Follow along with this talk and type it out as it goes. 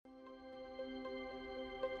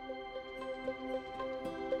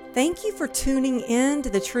Thank you for tuning in to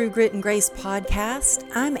the True Grit and Grace podcast.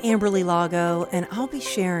 I'm Amberly Lago, and I'll be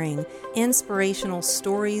sharing inspirational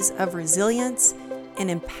stories of resilience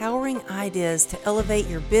and empowering ideas to elevate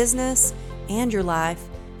your business and your life,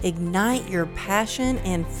 ignite your passion,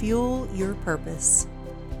 and fuel your purpose.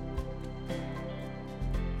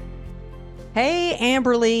 Hey,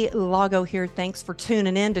 Amberly Lago here. Thanks for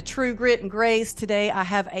tuning in to True Grit and Grace. Today, I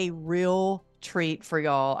have a real treat for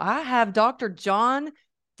y'all. I have Dr. John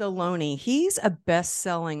Delony. He's a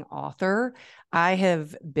best-selling author. I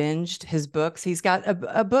have binged his books. He's got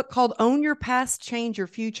a book called Own Your Past, Change Your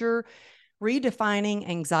Future, Redefining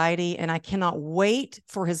Anxiety, and I cannot wait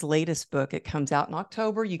for his latest book. It comes out in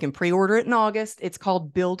October. You can pre-order it in August. It's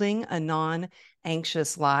called Building a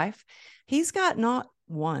Non-Anxious Life. He's got not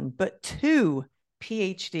one, but two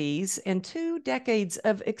PhDs and 2 decades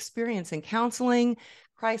of experience in counseling,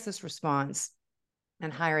 crisis response,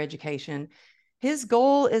 and higher education. His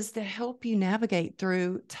goal is to help you navigate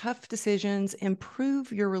through tough decisions,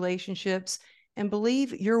 improve your relationships, and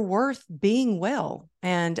believe you're worth being well.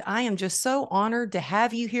 And I am just so honored to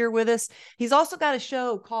have you here with us. He's also got a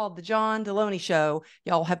show called The John Delony Show.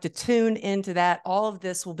 Y'all have to tune into that. All of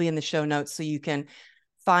this will be in the show notes so you can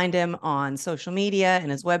find him on social media and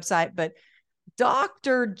his website. But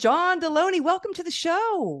Dr. John Delony, welcome to the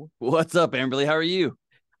show. What's up, Amberly? How are you?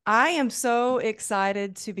 I am so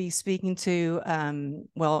excited to be speaking to,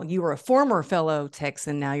 well, you were a former fellow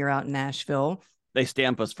Texan. Now you're out in Nashville. They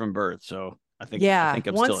stamp us from birth, so I think I'm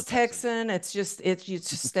once still a Texan. it just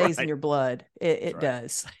stays in Right. your blood. It Right.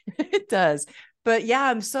 does. It does. But yeah,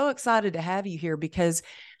 I'm so excited to have you here because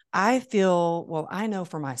I feel, well, I know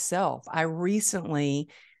for myself, I recently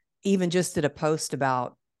even just did a post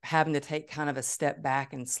about having to take kind of a step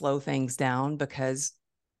back and slow things down because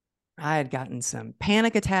I had gotten some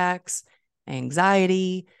panic attacks,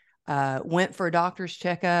 anxiety, went for a doctor's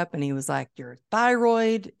checkup, and he was like, your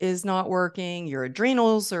thyroid is not working. Your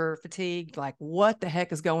adrenals are fatigued. Like, what the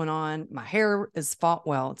heck is going on? My hair is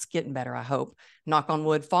well, it's getting better, I hope. Knock on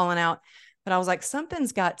wood, falling out. But I was like,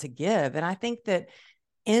 something's got to give. And I think that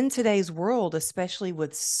in today's world, especially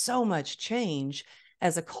with so much change,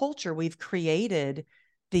 as a culture, we've created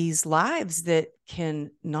these lives that can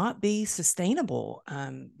not be sustainable.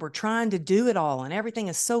 We're trying to do it all, and everything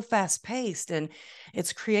is so fast paced, and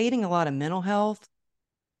it's creating a lot of mental health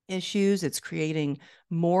issues. It's creating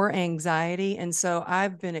more anxiety. And so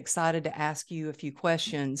I've been excited to ask you a few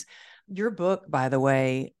questions. Your book, by the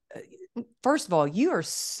way, first of all, you are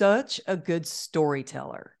such a good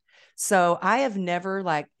storyteller. So I have never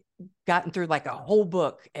gotten through like a whole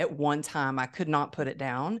book at one time. I could not put it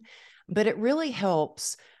down, but it really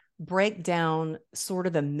helps break down sort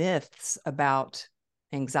of the myths about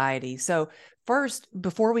anxiety. So first,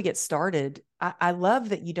 before we get started, I love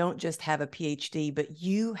that you don't just have a PhD, but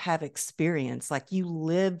you have experience, like you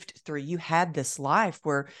lived through, you had this life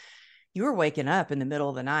where you were waking up in the middle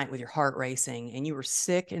of the night with your heart racing and you were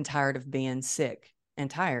sick and tired of being sick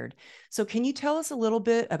and tired. So can you tell us a little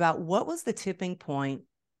bit about what was the tipping point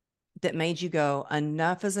that made you go,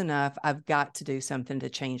 enough is enough. I've got to do something to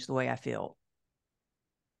change the way I feel?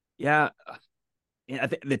 Yeah, I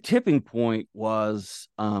think the tipping point was,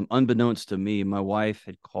 unbeknownst to me, my wife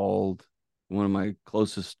had called one of my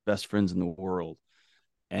closest best friends in the world,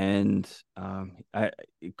 and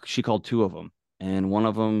she called 2 of them, and one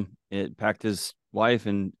of them it packed his wife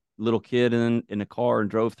and little kid in a car and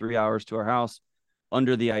drove 3 hours to our house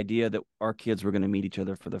under the idea that our kids were going to meet each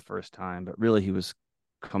other for the first time, but really he was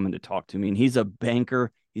coming to talk to me. And he's a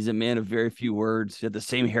banker. He's a man of very few words. He had the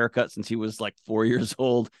same haircut since he was like 4 years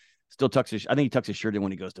old. Still tucks his, I think he tucks his shirt in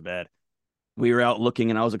when he goes to bed. We were out looking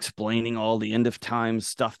and I was explaining all the end of time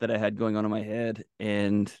stuff that I had going on in my head.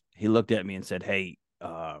 And he looked at me and said, hey,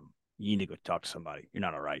 you need to go talk to somebody. You're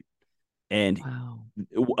not all right. And Wow.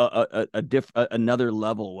 another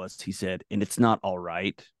level was, he said, and it's not all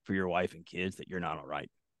right for your wife and kids that you're not all right.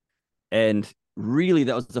 And really,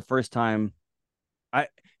 that was the first time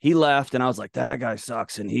he left and I was like, that guy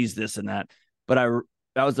sucks and he's this and that. But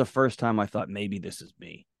that was the first time I thought maybe this is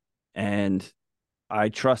me. And I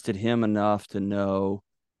trusted him enough to know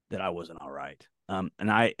that I wasn't all right. And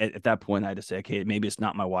at that point I had to say, okay, maybe it's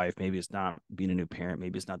not my wife. Maybe it's not being a new parent.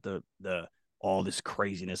 Maybe it's not the all this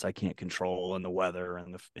craziness I can't control and the weather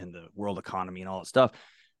and the world economy and all that stuff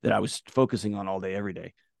that I was focusing on all day, every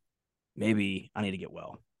day. Maybe I need to get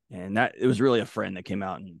well. And that it was really a friend that came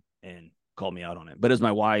out and called me out on it. But as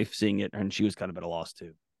my wife seeing it, and she was kind of at a loss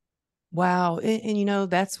too. Wow. And you know,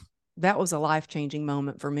 that was a life-changing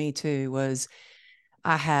moment for me too, was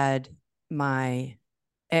I had my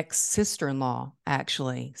ex-sister-in-law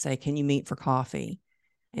actually say, can you meet for coffee?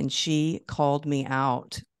 And she called me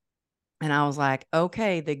out And I was like,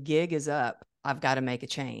 okay, the gig is up. I've got to make a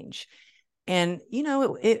change. And,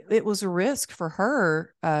 it was a risk for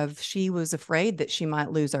her of she was afraid that she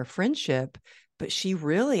might lose our friendship. But she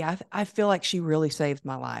really, I feel like she really saved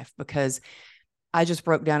my life because I just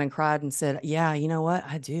broke down and cried and said, yeah, you know what?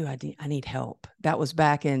 I need help. That was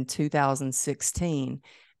back in 2016.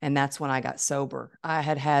 And that's when I got sober. I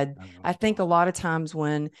think a lot of times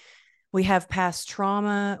when we have past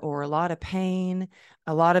trauma or a lot of pain,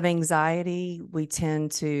 a lot of anxiety, we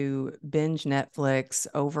tend to binge Netflix,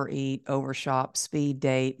 overeat, overshop, speed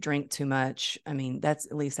date, drink too much. I mean,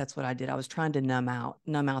 at least that's what I did. I was trying to numb out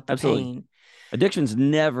the Absolutely. pain. Addiction is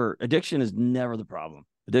never the problem.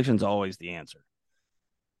 Addiction's always the answer.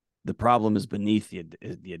 The problem is beneath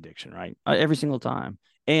the addiction, right? Every single time.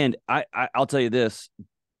 And I'll tell you this,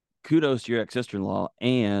 kudos to your ex-sister-in-law.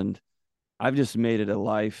 And I've just made it a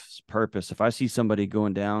life's purpose. If I see somebody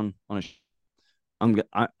going down on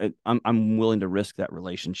a, I'm willing to risk that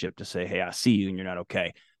relationship to say, hey, I see you and you're not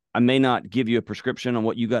okay. I may not give you a prescription on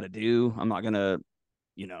what you got to do. I'm not gonna,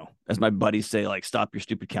 as my buddies say, like, stop your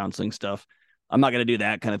stupid counseling stuff. I'm not gonna do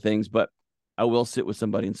that kind of things, but I will sit with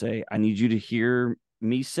somebody and say, I need you to hear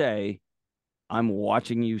me say, I'm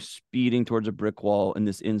watching you speeding towards a brick wall, and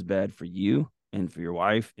this ends bad for you and for your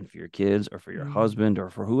wife and for your kids or for your husband or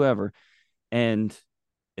for whoever. And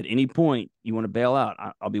at any point you want to bail out,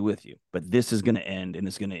 I'll be with you. But this is going to end, and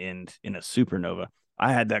it's going to end in a supernova.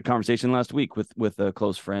 I had that conversation last week with a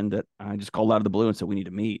close friend that I just called out of the blue and said we need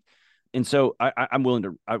to meet. And so I'm willing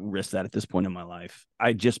to risk that at this point in my life.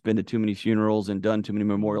 I just been to too many funerals and done too many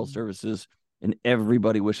memorial services, and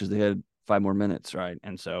everybody wishes they had 5 more minutes, right?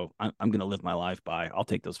 And so I'm going to live my life by, I'll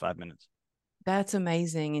take those 5 minutes. That's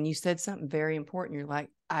amazing. And you said something very important. You're like,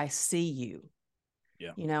 I see you.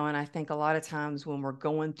 Yeah. And I think a lot of times when we're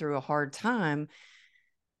going through a hard time,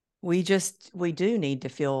 we do need to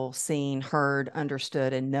feel seen, heard,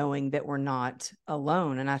 understood, and knowing that we're not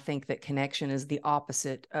alone. And I think that connection is the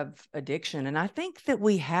opposite of addiction. And I think that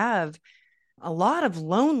we have a lot of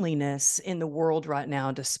loneliness in the world right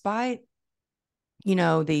now, despite,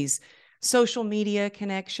 these social media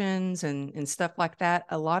connections and stuff like that.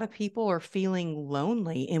 A lot of people are feeling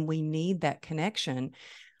lonely, and we need that connection.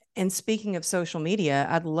 And speaking of social media,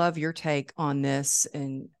 I'd love your take on this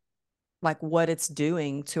and like what it's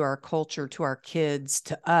doing to our culture, to our kids,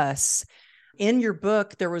 to us. In your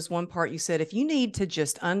book, there was one part you said, if you need to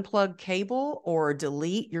just unplug cable or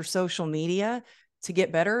delete your social media to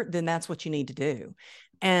get better, then that's what you need to do.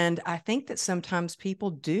 And I think that sometimes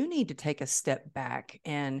people do need to take a step back,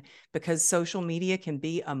 and because social media can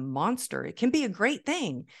be a monster, it can be a great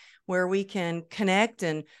thing where we can connect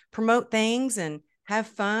and promote things and have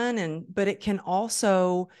fun, but it can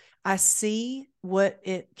also, I've seen what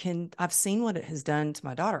it has done to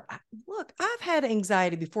my daughter. Look, I've had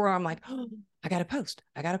anxiety before. I'm like, oh, I got to post.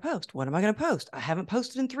 What am I going to post? I haven't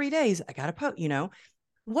posted in 3 days. I got to post,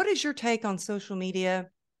 What is your take on social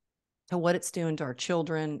media, to what it's doing to our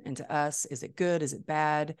children and to us? Is it good? Is it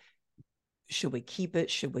bad? Should we keep it?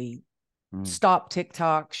 Should we stop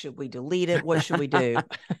TikTok? Should we delete it? What should we do?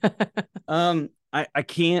 I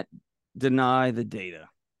can't deny the data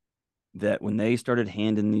that when they started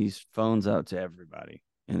handing these phones out to everybody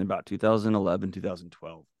in about 2011,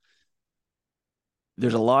 2012,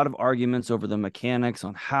 there's a lot of arguments over the mechanics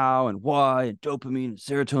on how and why and dopamine and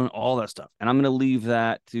serotonin, all that stuff. And I'm going to leave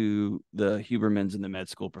that to the Hubermans and the med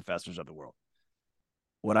school professors of the world.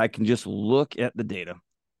 What I can just look at the data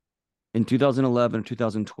in 2011,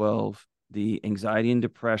 2012, the anxiety and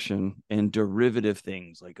depression and derivative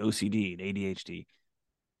things like OCD and ADHD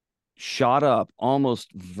shot up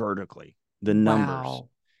almost vertically, the numbers. Wow.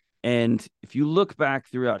 And if you look back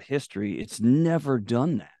throughout history, it's never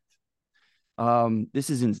done that. This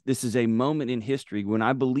is a moment in history when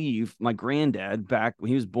I believe my granddad, back when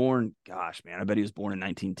he was born, gosh, man, I bet he was born in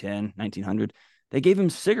 1910, 1900. They gave him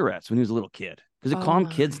cigarettes when he was a little kid because it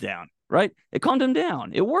calmed kids down, right? It calmed them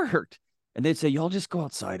down. It worked. And they'd say, y'all just go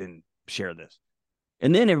outside and share this.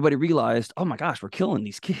 And then everybody realized, oh my gosh, we're killing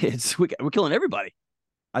these kids. We're killing everybody.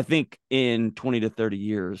 I think in 20 to 30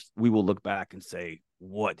 years, we will look back and say,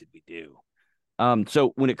 what did we do?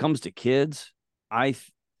 So when it comes to kids, I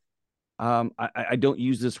don't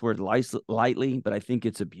use this word lightly, but I think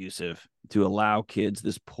it's abusive to allow kids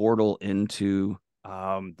this portal into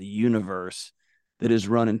the universe that is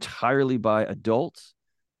run entirely by adults,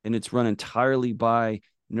 and it's run entirely by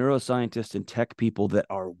neuroscientists and tech people that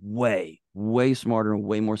are way, way smarter and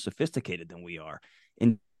way more sophisticated than we are.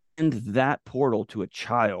 And that portal to a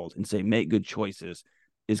child and say, make good choices,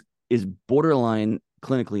 is borderline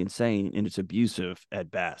clinically insane, and it's abusive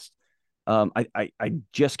at best. I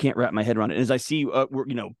just can't wrap my head around it. And as I see, we're,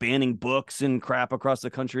 banning books and crap across the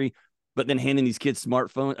country, but then handing these kids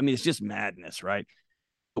smartphones. I mean, it's just madness, right?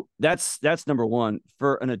 That's number one.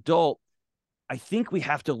 For an adult, I think we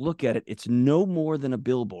have to look at it. It's no more than a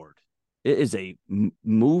billboard. It is a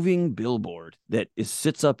moving billboard that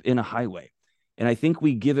sits up in a highway. And I think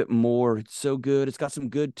we give it more. It's so good. It's got some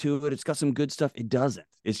good to it. It's got some good stuff. It doesn't.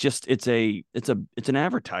 It's an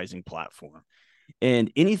advertising platform.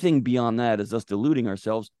 And anything beyond that is us deluding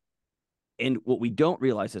ourselves. And what we don't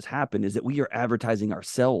realize has happened is that we are advertising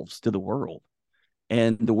ourselves to the world,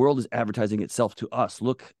 and the world is advertising itself to us.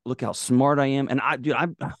 Look how smart I am. And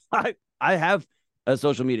I have a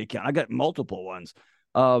social media account. I got multiple ones.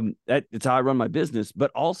 It's how I run my business, but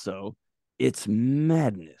also it's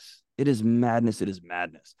madness. It is madness. It is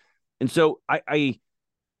madness. And so I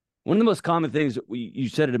one of the most common things that you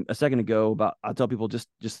said it a second ago about, I tell people just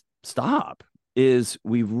stop, is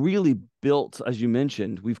we've really built, as you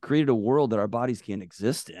mentioned, we've created a world that our bodies can't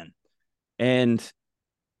exist in. And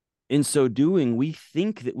in so doing, we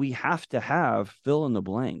think that we have to have fill in the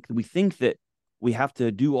blank. We think that we have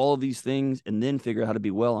to do all of these things and then figure out how to be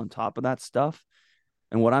well on top of that stuff.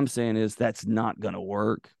 And what I'm saying is that's not going to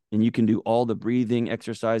work. And you can do all the breathing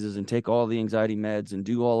exercises and take all the anxiety meds and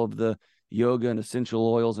do all of the yoga and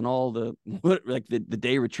essential oils and all the like the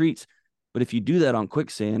day retreats. But if you do that on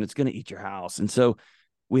quicksand, it's going to eat your house. And so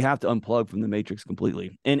we have to unplug from the matrix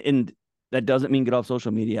completely. And that doesn't mean get off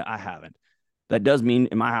social media. I haven't. That does mean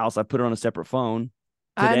in my house, I put it on a separate phone.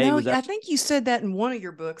 I Today know. was I actually, think you said that in one of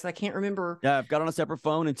your books. I can't remember. yeah, I've got on a separate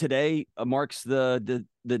phone, and today marks the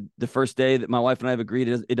first day that my wife and I have agreed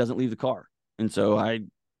it doesn't leave the car, and so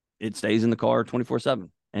it stays in the car 24/7.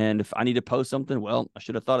 And if I need to post something, well, I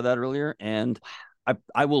should have thought of that earlier, and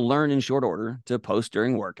I will learn in short order to post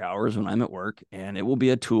during work hours when I'm at work, and it will be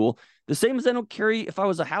a tool. The same as I don't carry, if I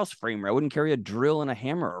was a house framer, I wouldn't carry a drill and a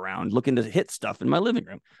hammer around looking to hit stuff in my living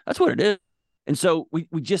room. That's what it is. And so we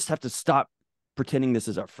just have to stop pretending this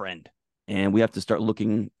is our friend. And we have to start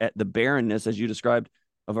looking at the barrenness, as you described,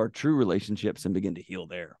 of our true relationships and begin to heal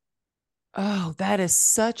there. Oh, that is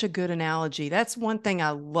such a good analogy. That's one thing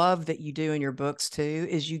I love that you do in your books too,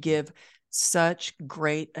 is you give such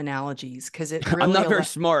great analogies, because it I'm really not very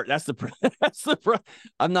smart.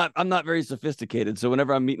 I'm not very sophisticated. So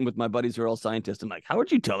whenever I'm meeting with my buddies who are all scientists, I'm like, how would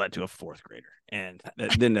you tell that to a fourth grader? And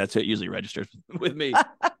then that's what usually registers with me.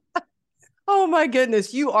 Oh my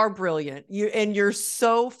goodness, you are brilliant. You're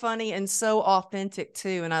so funny and so authentic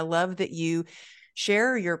too. And I love that you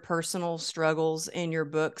share your personal struggles in your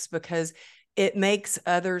books, because it makes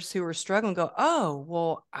others who are struggling go, "Oh,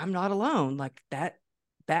 well, I'm not alone." Like that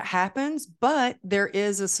happens, but there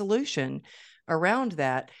is a solution around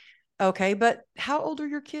that. Okay, but how old are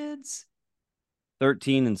your kids?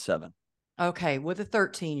 13 and 7. Okay, with a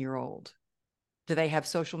 13-year-old. Do they have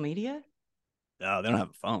social media? No, they don't have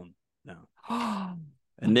a phone. No. Oh,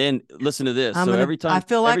 And then listen to this. So I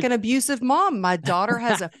feel like an abusive mom. My daughter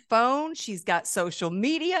has a phone. She's got social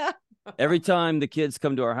media. every time the kids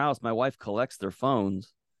come to our house, my wife collects their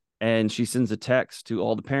phones and she sends a text to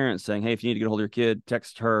all the parents saying, "Hey, if you need to get a hold of your kid,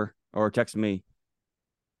 text her or text me."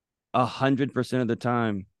 100% of the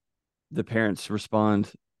time, the parents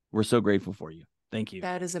respond, "We're so grateful for you. Thank you."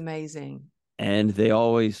 That is amazing. And they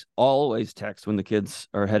always text when the kids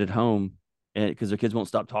are headed home, and because their kids won't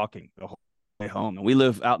stop talking the whole way home. And we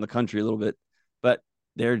live out in the country a little bit, but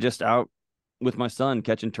they're just out with my son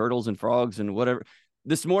catching turtles and frogs and whatever.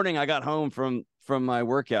 This morning I got home from my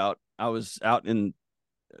workout. I was out and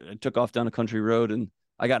I took off down a country road, and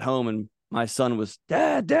I got home and my son was,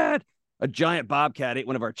 Dad, a giant bobcat ate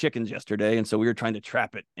one of our chickens yesterday. And so we were trying to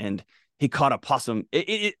trap it, and he caught a possum.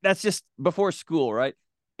 That's just before school, right?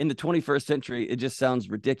 In the 21st century, it just sounds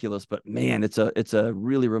ridiculous, but man, it's a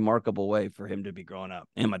really remarkable way for him to be growing up,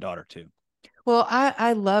 and my daughter too. Well,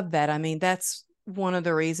 I love that. I mean, that's one of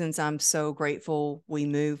the reasons I'm so grateful we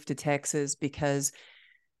moved to Texas, because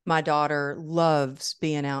my daughter loves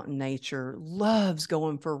being out in nature, loves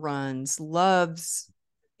going for runs, loves,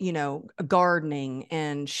 gardening,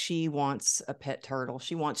 and she wants a pet turtle.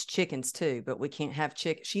 She wants chickens too, but we can't have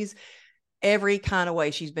chicken. She's every kind of way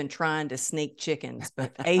she's been trying to sneak chickens,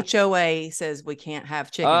 but HOA says we can't have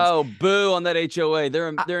chickens. Oh, boo on that HOA.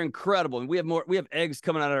 They're incredible. And we have eggs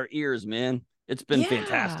coming out of our ears, man. It's been Yeah.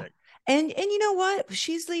 fantastic. And you know what?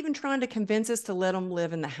 She's even trying to convince us to let them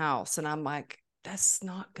live in the house. And I'm like, that's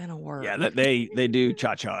not gonna Yeah, work. that they do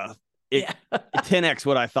cha-cha. It Yeah. 10x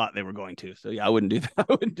what I thought they were going to. So yeah, I wouldn't do that. I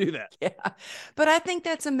wouldn't do that. Yeah. But I think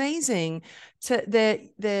that's amazing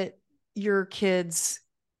that your kids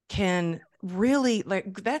can really,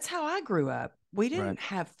 like, that's how I grew up. We Right. didn't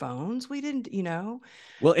have phones. We didn't,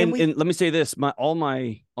 Well, and we and let me say this: all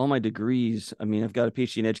my degrees. I mean, I've got a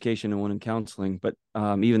PhD in education and one in counseling, but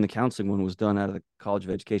even the counseling one was done out of the College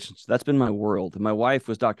of Education. So that's been my world. And my wife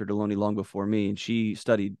was Dr. Delony long before me, and she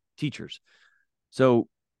studied teachers. So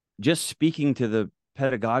just speaking to the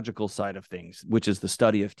pedagogical side of things, which is the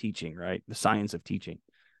study of teaching, right? The science of teaching,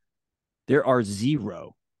 there are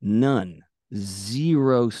none,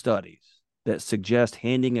 zero studies that suggest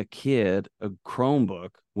handing a kid a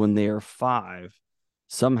Chromebook when they are 5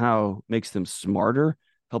 somehow makes them smarter,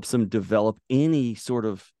 helps them develop any sort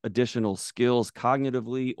of additional skills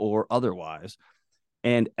cognitively or otherwise.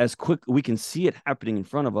 And as quick, we can see it happening in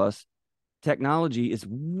front of us. Technology is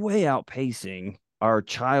way outpacing our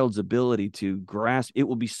child's ability to grasp. It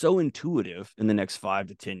will be so intuitive in the next 5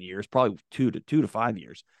 to 10 years, probably 2 to 5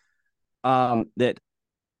 years, that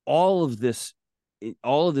all of this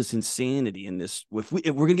insanity in this, if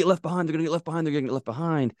we're gonna get left behind, they're gonna get left behind, they're gonna get left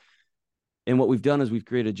behind. And what we've done is we've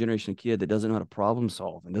created a generation of kid that doesn't know how to problem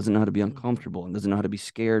solve and doesn't know how to be uncomfortable and doesn't know how to be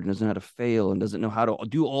scared and doesn't know how to fail and doesn't know how to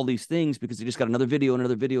do all these things because they just got another video,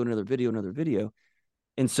 another video, another video, another video.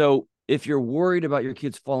 And so if you're worried about your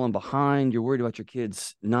kids falling behind, you're worried about your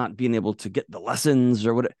kids not being able to get the lessons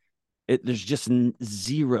or what, there's just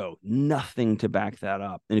zero, nothing to back that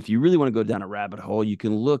up. And if you really want to go down a rabbit hole, you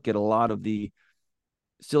can look at a lot of the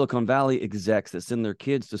Silicon Valley execs that send their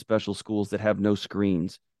kids to special schools that have no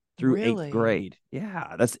screens through eighth really, grade.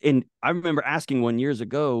 Yeah, and I remember asking one years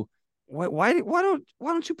ago, why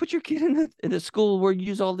don't you put your kid in a school where you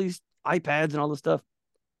use all these iPads and all this stuff?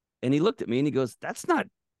 And he looked at me and he goes, that's not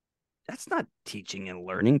teaching and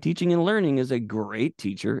learning. Teaching and learning is a great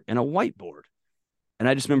teacher and a whiteboard. And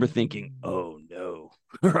I just remember thinking, oh no,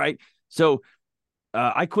 right? So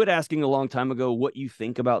I quit asking a long time ago what you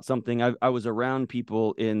think about something. I was around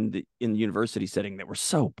people in the university setting that were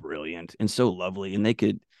so brilliant and so lovely, and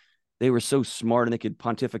they were so smart and they could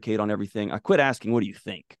pontificate on everything. I quit asking, what do you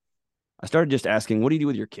think? I started just asking, what do you do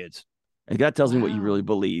with your kids? And that tells me what you really wow.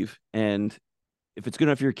 believe. And if it's good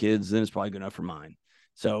enough for your kids, then it's probably good enough for mine.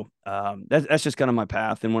 So that's just kind of my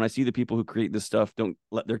path. And when I see the people who create this stuff don't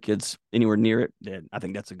let their kids anywhere near it, then I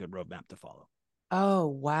think that's a good roadmap to follow. Oh,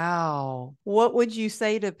 wow. What would you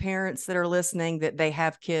say to parents that are listening that they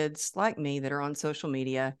have kids like me that are on social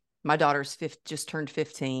media? My daughter's just turned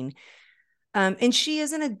 15. And she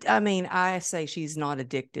isn't, I mean, I say she's not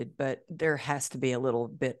addicted, but there has to be a little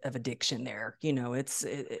bit of addiction there.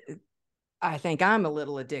 I think I'm a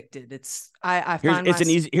little addicted. I find my,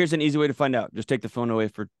 Here's an easy way to find out. Just take the phone away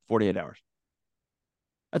for 48 hours.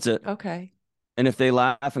 That's it. okay. And if they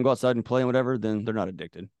laugh and go outside and play and whatever, then they're not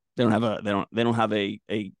addicted. They don't have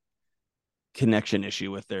a connection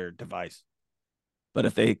issue with their device. But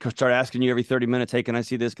if they start asking you every 30 minutes, hey, can I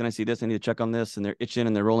see this? Can I see this? I need to check on this. And they're itching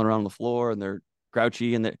and they're rolling around on the floor and they're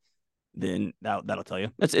grouchy then that'll tell you.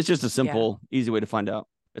 It's just a Yeah. simple, easy way to find out.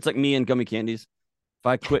 It's like me and gummy candies. If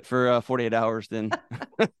I quit for 48 hours, then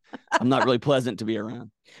I'm not really pleasant to be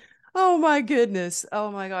around. Oh my goodness.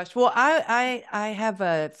 Oh my gosh. Well, I have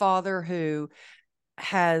a father who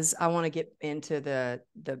has, I want to get into the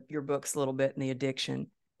your books a little bit and the addiction,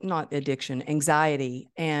 not addiction, anxiety.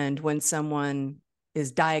 And when someone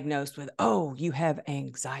is diagnosed with, oh, you have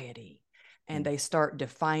anxiety, and they start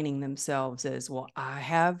defining themselves as, well, I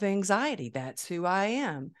have anxiety, that's who I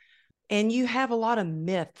am. And you have a lot of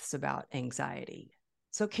myths about anxiety.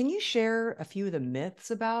 So can you share a few of the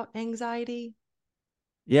myths about anxiety?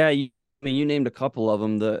 Yeah, I mean, you named a couple of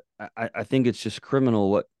them. I think it's just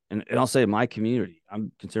criminal and I'll say my community.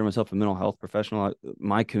 I'm considering myself a mental health professional.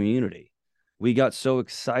 My community, we got so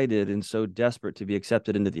excited and so desperate to be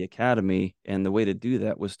accepted into the academy, and the way to do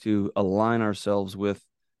that was to align ourselves with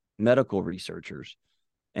medical researchers,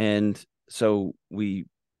 and so we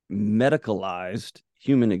medicalized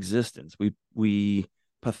human existence. We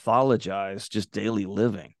pathologized just daily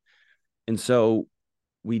living, and so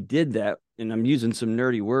we did that, and I'm using some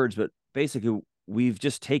nerdy words, but basically we've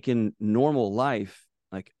just taken normal life.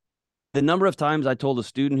 Like the number of times I told a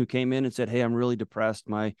student who came in and said, hey, I'm really depressed.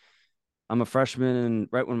 I'm a freshman, and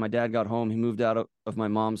right when my dad got home, he moved out of my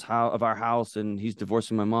mom's house, of our house, and he's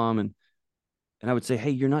divorcing my mom. And I would say,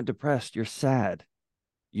 hey, you're not depressed, you're sad.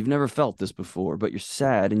 You've never felt this before, but you're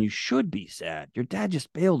sad, and you should be sad. Your dad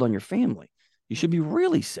just bailed on your family. You should be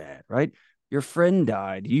really sad, right? Your friend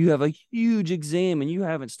died. You have a huge exam and you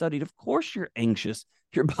haven't studied. Of course, you're anxious.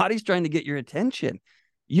 Your body's trying to get your attention.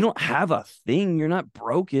 You don't have a thing. You're not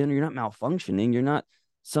broken. You're not malfunctioning. You're not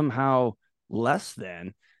somehow less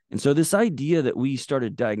than. And so, this idea that we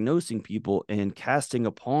started diagnosing people and casting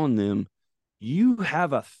upon them, you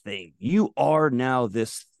have a thing. You are now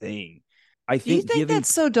this thing. I Do you think think giving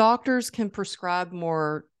that's so doctors can prescribe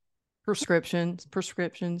more prescriptions?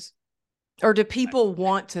 Or do people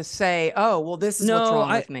want to say, oh, well, this is what's no, wrong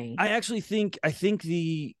I with me? I actually think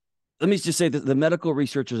the let me just say that the medical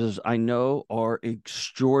researchers I know are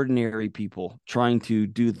extraordinary people trying to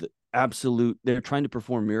do the absolute. They're trying to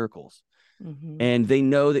perform miracles. Mm-hmm. And they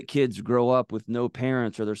know that kids grow up with no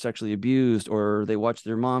parents, or they're sexually abused, or they watch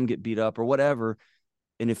their mom get beat up or whatever.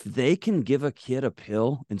 And if they can give a kid a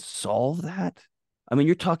pill and solve that, I mean,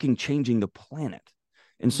 you're talking changing the planet.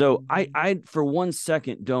 And so Mm-hmm. I for 1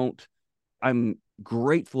 second don't. I'm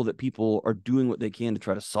grateful that people are doing what they can to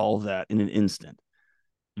try to solve that in an instant.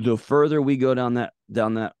 The further we go down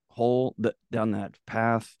that hole, down that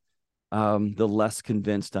path, the less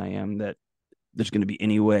convinced I am that there's going to be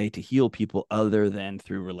any way to heal people other than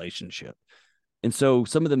through relationship. And so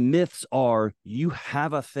some of the myths are you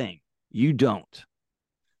have a thing, you don't.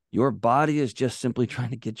 Your body is just simply trying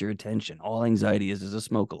to get your attention. All anxiety is a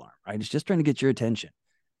smoke alarm, right? It's just trying to get your attention.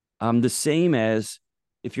 The same as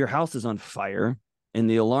if your house is on fire and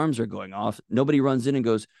the alarms are going off, nobody runs in and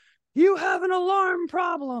goes, "You have an alarm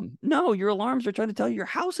problem." No, your alarms are trying to tell you your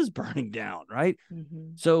house is burning down, right?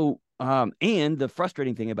 Mm-hmm. So, and the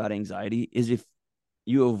frustrating thing about anxiety is if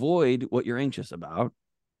you avoid what you're anxious about,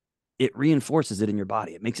 it reinforces it in your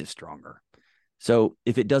body. It makes it stronger. So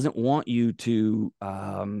if it doesn't want you to,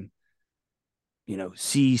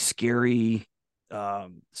 see scary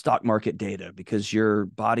stock market data because your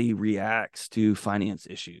body reacts to finance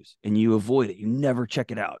issues and you avoid it, you never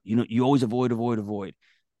check it out. You always avoid.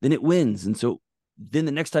 Then it wins, and so then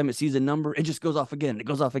the next time it sees a number, it just goes off again. It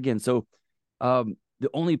goes off again. So the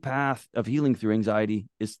only path of healing through anxiety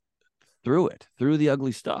is through the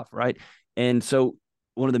ugly stuff, right? And so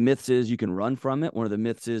one of the myths is you can run from it. One of the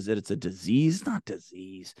myths is that it's a disease, not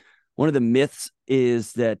disease. One of the myths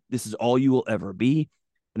is that this is all you will ever be.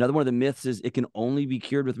 Another one of the myths is it can only be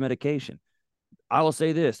cured with medication. I will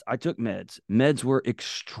say this: I took meds. Meds were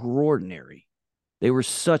extraordinary. They were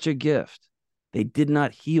such a gift. They did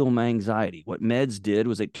not heal my anxiety. What meds did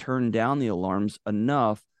was they turned down the alarms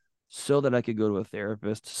enough so that I could go to a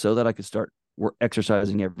therapist, so that I could start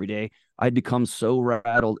exercising every day. I'd become so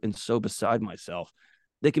rattled and so beside myself.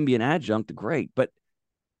 They can be an adjunct, great, but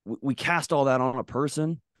we cast all that on a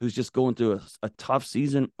person who's just going through a tough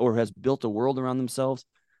season or has built a world around themselves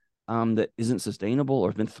that isn't sustainable, or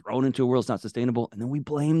has been thrown into a world that's not sustainable. And then we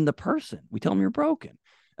blame the person. We tell them you're broken.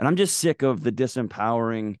 And I'm just sick of the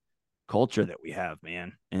disempowering culture that we have,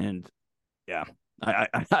 man. And yeah,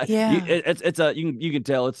 Yeah. it's a you can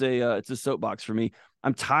tell it's a soapbox for me.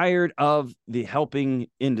 I'm tired of the helping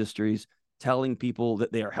industries telling people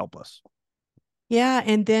that they are helpless. Yeah.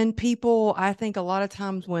 And then people, I think a lot of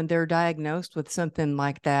times when they're diagnosed with something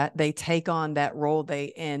like that, they take on that role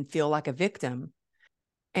and feel like a victim.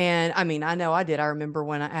 And I mean, I know I did. I remember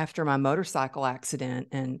after my motorcycle accident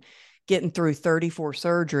and getting through 34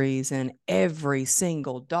 surgeries, and every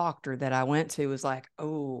single doctor that I went to was like,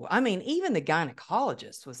 oh, I mean, even the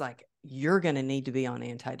gynecologist was like, you're going to need to be on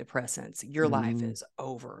antidepressants. Your life Mm, is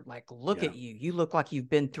over. Like, look yeah. at you. You look like you've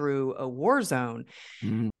been through a war zone.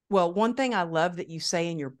 Mm, Well, one thing I love that you say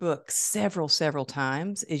in your book several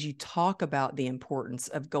times is you talk about the importance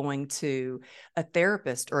of going to a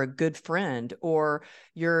therapist or a good friend or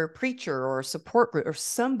your preacher or a support group or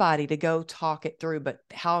somebody to go talk it through, but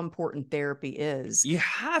how important therapy is. you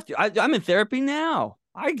have to. I'm in therapy now.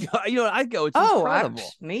 I go, I go. It's Oh, incredible.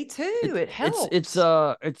 me too. It's It it's it's helps.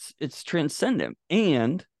 uh it's transcendent,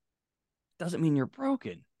 and doesn't mean you're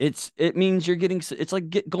broken. It means you're getting. It's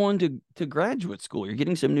like going to graduate school. You're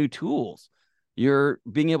getting some new tools. You're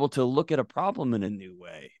being able to look at a problem in a new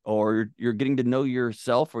way, or you're getting to know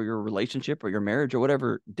yourself or your relationship or your marriage or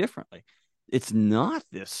whatever differently. It's not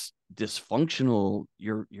this dysfunctional.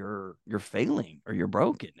 You're failing or you're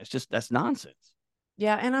broken. It's just that's nonsense.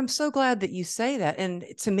 Yeah, and I'm so glad that you say that. And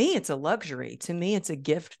to me, it's a luxury. To me, it's a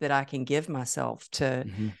gift that I can give myself to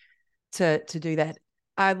Mm-hmm. to do that.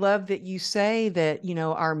 I love that you say that,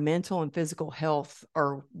 our mental and physical health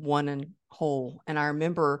are one and whole. And I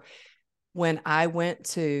remember when I went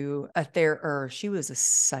to or she was a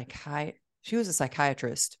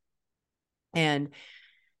psychiatrist. And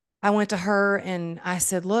I went to her and I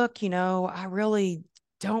said, look, I really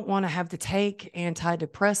don't want to have to take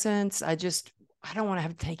antidepressants. I don't want to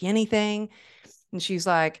have to take anything. And she's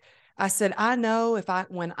like, I said, I know if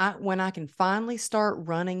when I can finally start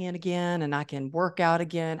running it again and I can work out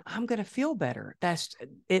again, I'm going to feel better.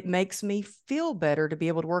 It makes me feel better to be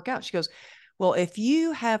able to work out. She goes, Well, if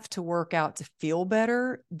you have to work out to feel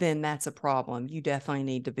better, then that's a problem. You definitely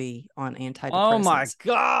need to be on Oh my antidepressants.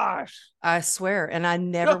 gosh. I swear. And I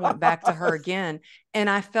never went back to her again. And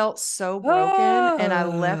I felt so broken. And I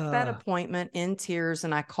left that appointment in tears.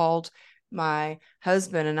 And I called my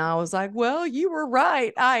husband and I was like, well, you were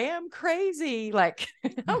right. I am crazy. Like,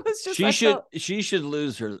 I was just, She I should felt, she should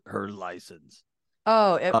lose her license.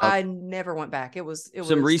 oh, Uh, I never went back. It some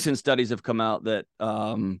was recent studies have come out that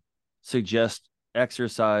suggest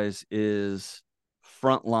exercise is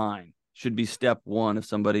front line, should be step one if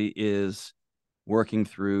somebody is working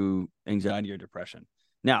through anxiety or depression.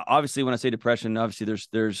 Now, obviously, when I say depression, obviously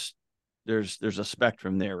there's a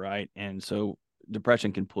spectrum there, right? And so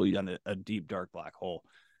depression can pull you down a deep, dark black hole.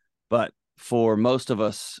 But for most of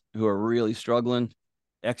us who are really struggling,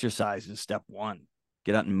 exercise is step one.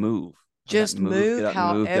 Get out and move. Get out just and move. move Get out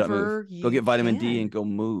and move. Get out and move. however Go you get vitamin D can. and go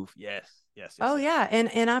move. Yes. Yes. Yes. Oh Yes. yeah.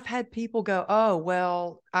 And I've had people go, "Oh,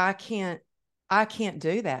 well, I can't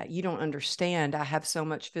do that. You don't understand. I have so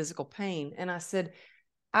much physical pain." And I said,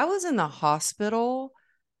 "I was in the hospital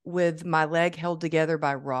with my leg held together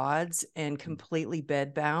by rods and completely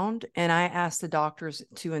bedbound, and I asked the doctors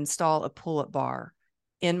to install a pull-up bar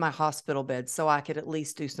in my hospital bed so I could at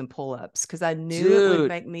least do some pull-ups because I knew it would Dude,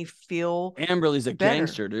 make me feel Amberly's a better."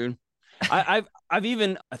 gangster, dude. I've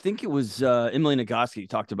even I think it was Emily Nagoski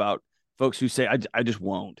talked about folks who say I just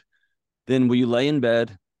won't. Then will you lay in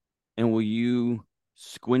bed and will you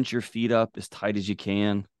squint your feet up as tight as you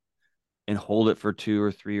can and hold it for 2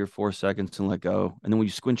 or 3 or 4 seconds and let go. And then when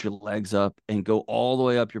you squint your legs up and go all the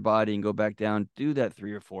way up your body and go back down, do that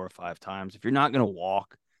 3 or 4 or 5 times. If you're not going to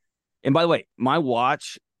walk, and by the way, my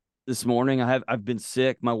watch this morning, I've been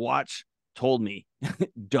sick. My watch told me,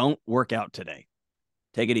 don't work out today.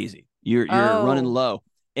 Take it easy. You're running Oh, low.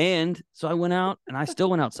 And so I went out and I still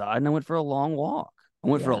went outside and I went for a long walk. I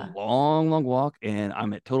went for a yeah. long, long walk and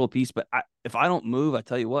I'm at total peace. But if I don't move, I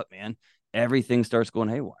tell you what, man, everything starts going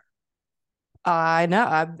haywire. I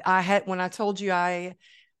know. I had when I told you I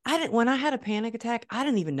didn't when I had a panic attack, I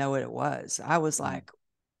didn't even know what it was. I was Mm. like,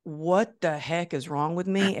 what the heck is wrong with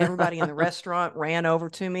me? Everybody in the restaurant ran over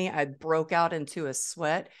to me. I broke out into a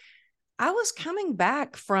sweat. I was coming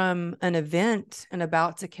back from an event and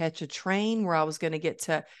about to catch a train where I was going to get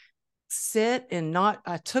to sit and not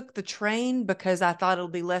I took the train because I thought it'll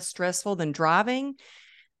be less stressful than driving.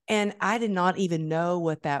 And I did not even know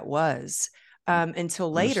what that was until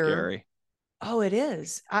Those are later. scary. Oh, it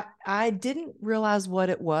is. I didn't realize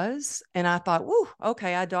what it was. And I thought, whoo,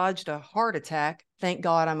 okay, I dodged a heart attack. Thank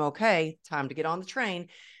God I'm okay. Time to get on the train.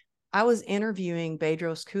 I was interviewing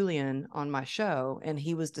Bedros Keuilian on my show, and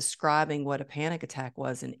he was describing what a panic attack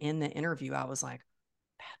was. And in the interview, I was like,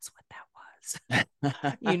 that's what that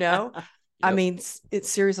was. you know, I Yep. mean, it's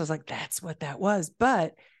serious. I was like, that's what that was.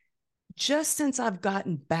 But just since I've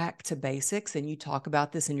gotten back to basics, and you talk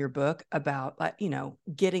about this in your book about, like,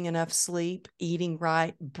 getting enough sleep, eating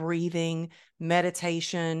right, breathing,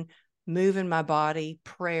 meditation, moving my body,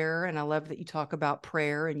 prayer. And I love that you talk about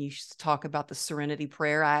prayer and you talk about the serenity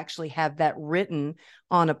prayer. I actually have that written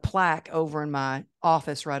on a plaque over in my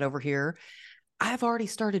office right over here. I've already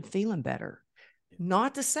started feeling better.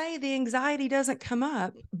 Not to say the anxiety doesn't come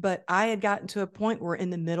up, but I had gotten to a point where in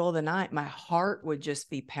the middle of the night, my heart would just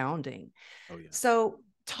be pounding. Oh yeah. So,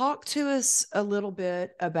 talk to us a little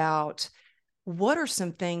bit about what are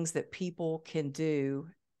some things that people can do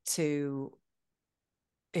to,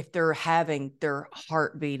 if they're having their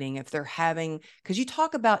heart beating, if they're having, because you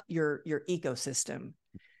talk about your ecosystem.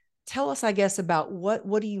 Tell us, I guess, about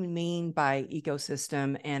what do you mean by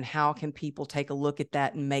ecosystem and how can people take a look at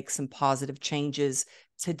that and make some positive changes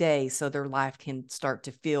today so their life can start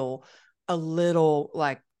to feel a little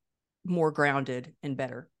like more grounded and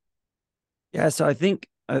better. Yeah. So I think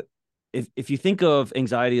if you think of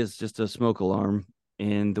anxiety as just a smoke alarm,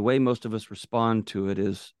 and the way most of us respond to it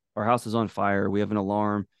is our house is on fire, we have an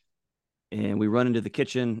alarm, and we run into the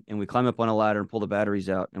kitchen and we climb up on a ladder and pull the batteries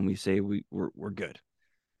out and we say we're good,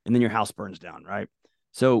 and then your house burns down, right?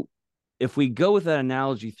 So if we go with that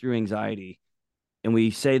analogy through anxiety and we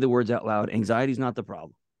say the words out loud, anxiety is not the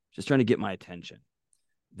problem, just trying to get my attention,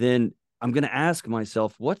 then I'm going to ask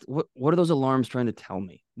myself, what are those alarms trying to tell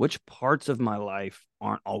me? Which parts of my life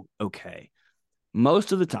aren't all okay?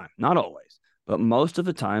 Most of the time, not always, but most of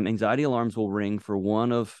the time, anxiety alarms will ring for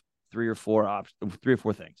one of 3 or 4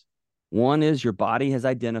 things. One is your body has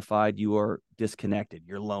identified you are disconnected,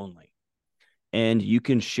 you're lonely, and you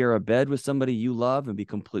can share a bed with somebody you love and be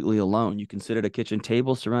completely alone. You can sit at a kitchen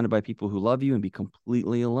table surrounded by people who love you and be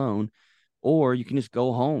completely alone, or you can just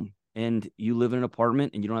go home and you live in an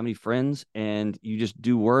apartment and you don't have any friends and you just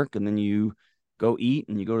do work and then you go eat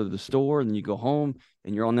and you go to the store and you go home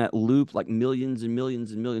and you're on that loop like millions and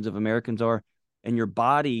millions and millions of Americans are. And your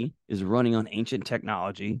body is running on ancient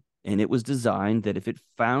technology. And it was designed that if it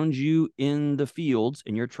found you in the fields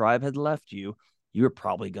and your tribe had left you, you were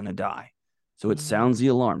probably going to die. So it sounds the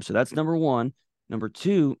alarm. So that's number one. Number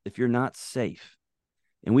two, if you're not safe,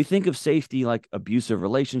 and we think of safety like abusive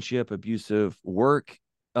relationship, abusive work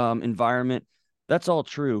environment, that's all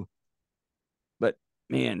true. But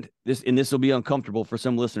man, this will be uncomfortable for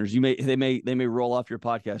some listeners. They may roll off your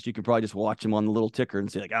podcast. You can probably just watch them on the little ticker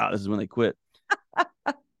and say like, this is when they quit.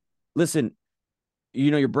 Listen,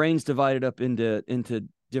 your brain's divided up into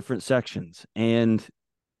different sections, and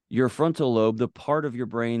your frontal lobe, the part of your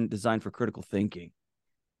brain designed for critical thinking,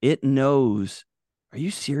 it knows, are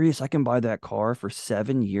you serious? I can buy that car for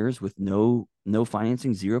 7 years with no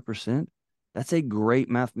financing, 0%. That's a great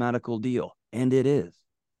mathematical deal. And it is.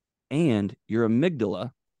 And your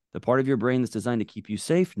amygdala, the part of your brain that's designed to keep you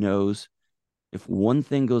safe, knows if one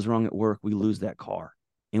thing goes wrong at work, we lose that car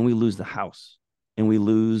and we lose the house and we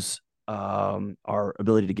lose our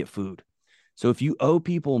ability to get food. So if you owe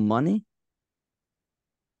people money,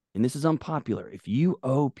 and this is unpopular, if you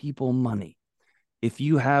owe people money, if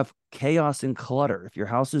you have chaos and clutter, if your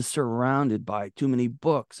house is surrounded by too many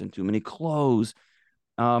books and too many clothes,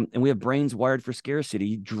 and we have brains wired for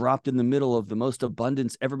scarcity, dropped in the middle of the most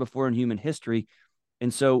abundance ever before in human history.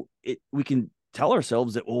 And so we can tell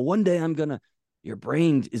ourselves that, well, one day your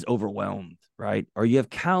brain is overwhelmed, right? Or you have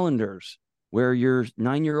calendars where your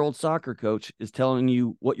 9-year-old soccer coach is telling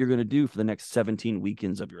you what you're going to do for the next 17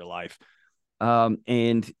 weekends of your life.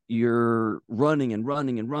 And you're running and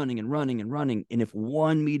running and running and running and running. And if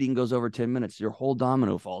one meeting goes over 10 minutes, your whole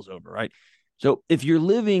domino falls over, right? So if you're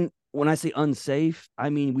living, when I say unsafe, I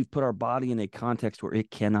mean, we've put our body in a context where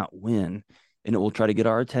it cannot win and it will try to get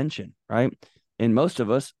our attention, right? And most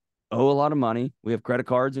of us owe a lot of money. We have credit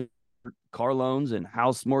cards and car loans and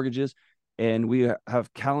house mortgages, and we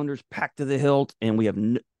have calendars packed to the hilt, and we have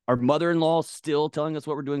our mother-in-law still telling us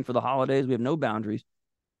what we're doing for the holidays. We have no boundaries.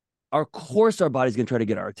 Of course, our body's going to try to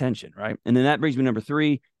get our attention, right? And then that brings me to number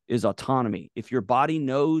 3 is autonomy. If your body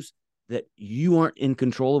knows that you aren't in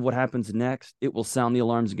control of what happens next, it will sound the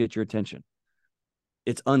alarms and get your attention.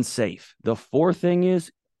 It's unsafe. The 4th thing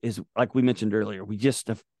is like we mentioned earlier, we've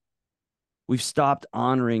stopped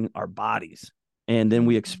honoring our bodies, and then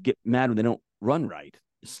we get mad when they don't run right.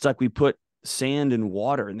 It's like we put sand and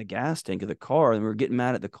water in the gas tank of the car, and we're getting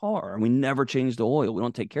mad at the car, and we never change the oil. We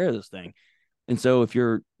don't take care of this thing. And so if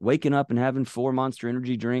you're waking up and having 4 Monster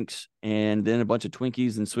Energy drinks and then a bunch of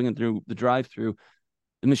Twinkies and swinging through the drive-through,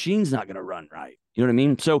 the machine's not going to run right. You know what I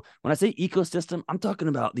mean? So when I say ecosystem, I'm talking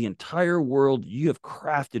about the entire world you have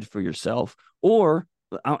crafted for yourself.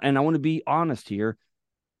 And I want to be honest here,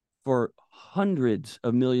 for hundreds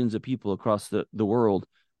of millions of people across the world,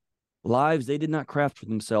 lives they did not craft for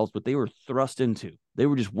themselves, but they were thrust into. They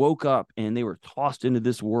were just woke up and they were tossed into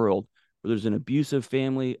this world where there's an abusive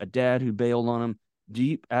family, a dad who bailed on them,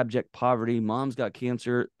 deep, abject poverty, mom's got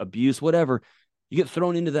cancer, abuse, whatever. You get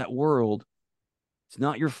thrown into that world. It's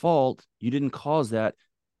not your fault. You didn't cause that,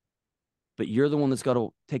 but you're the one that's got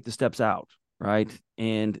to take the steps out, right?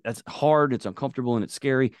 And that's hard, it's uncomfortable, and it's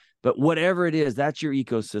scary. But whatever it is, that's your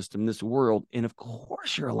ecosystem, this world. And of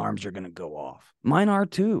course, your alarms are going to go off. Mine are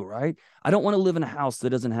too, right? I don't want to live in a house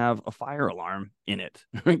that doesn't have a fire alarm in it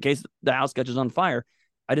in case the house catches on fire.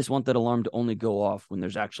 I just want that alarm to only go off when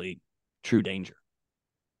there's actually true danger.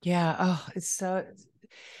 Yeah. Oh, it's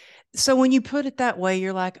so when you put it that way,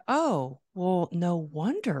 you're like, oh, well, no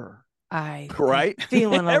wonder I'm Right?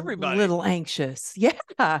 feeling a Everybody. little anxious.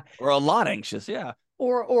 Yeah. Or a lot anxious. Yeah.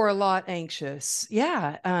 Or a lot anxious.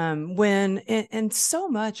 Yeah. When and so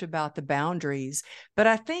much about the boundaries. But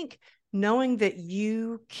I think knowing that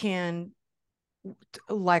you can,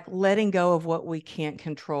 like, letting go of what we can't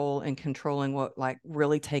control and controlling what, like,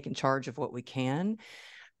 really taking charge of what we can.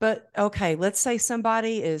 But okay, let's say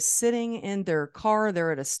somebody is sitting in their car,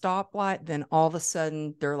 they're at a stoplight, then all of a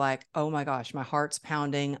sudden they're like, oh my gosh, my heart's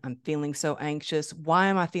pounding. I'm feeling so anxious. Why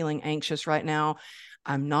am I feeling anxious right now?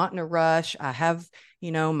 I'm not in a rush. I have,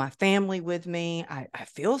 my family with me. I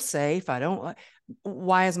feel safe.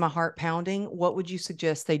 Why is my heart pounding? What would you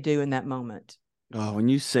suggest they do in that moment? Oh, when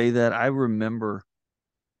you say that, I remember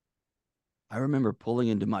pulling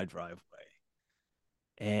into my driveway,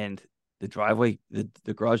 and the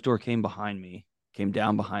garage door came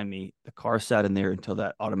down behind me. The car sat in there until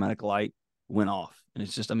that automatic light went off. And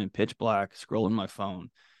it's just, I'm in pitch black scrolling my phone,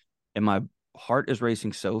 and my heart is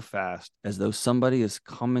racing so fast as though somebody is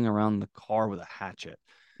coming around the car with a hatchet.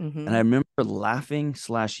 Mm-hmm. And I remember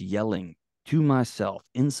laughing/yelling to myself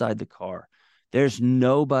inside the car, there's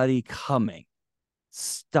nobody coming.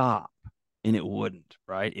 stop. And it wouldn't,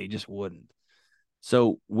 right? It just wouldn't.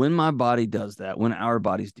 So when my body does that, when our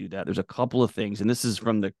bodies do that, there's a couple of things. And this is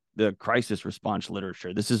from the crisis response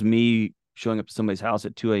literature. This is me showing up to somebody's house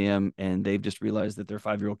at 2 a.m. and they've just realized that their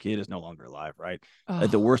 5-year-old kid is no longer alive, right? At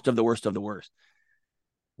the Oh, worst of the worst of the worst.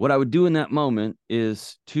 What I would do in that moment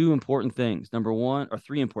is two important things. Number one, or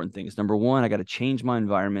three important things. Number one, I got to change my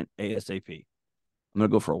environment ASAP. I'm going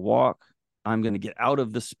to go for a walk. I'm going to get out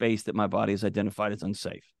of the space that my body has identified as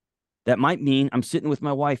unsafe. That might mean I'm sitting with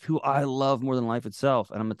my wife, who I love more than life itself,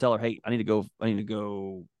 and I'm going to tell her, "Hey, I need to go. I need to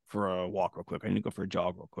go for a walk real quick. I need to go for a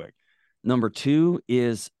jog real quick." Number two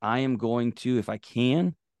is I am going to, if I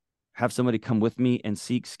can, have somebody come with me and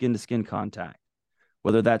seek skin to skin contact,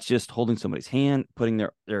 whether that's just holding somebody's hand, putting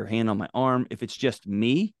their hand on my arm. If it's just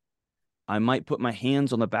me, I might put my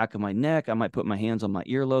hands on the back of my neck. I might put my hands on my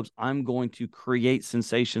earlobes. I'm going to create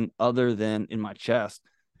sensation other than in my chest.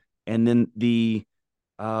 And then the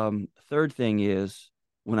third thing is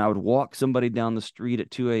when I would walk somebody down the street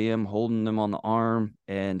at 2 a.m., holding them on the arm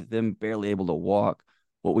and them barely able to walk,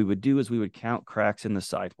 what we would do is we would count cracks in the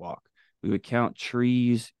sidewalk. We would count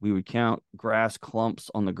trees. We would count grass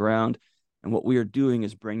clumps on the ground. And what we are doing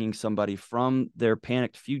is bringing somebody from their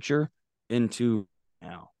panicked future into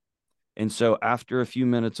now. And so after a few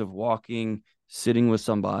minutes of walking, sitting with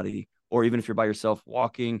somebody, or even if you're by yourself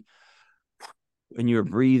walking and you're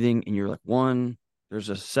breathing and you're like, one, there's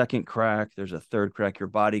a second crack, there's a third crack, your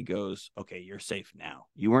body goes, okay, you're safe now.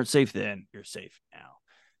 You weren't safe then, you're safe now.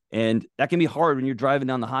 And that can be hard when you're driving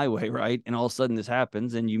down the highway, right? And all of a sudden this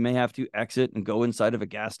happens, and you may have to exit and go inside of a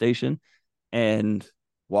gas station and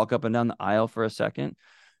walk up and down the aisle for a second.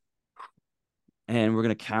 And we're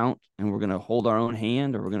going to count, and we're going to hold our own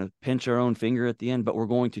hand, or we're going to pinch our own finger at the end, but we're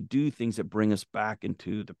going to do things that bring us back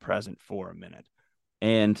into the present for a minute.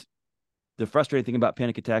 And the frustrating thing about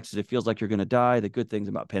panic attacks is it feels like you're going to die. The good things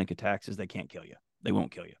about panic attacks is they can't kill you. They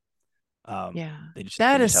won't kill you. yeah. They just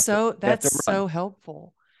That is have to so, they have that's to run. so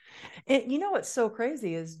helpful. And you know what's so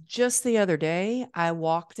crazy is just the other day, I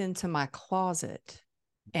walked into my closet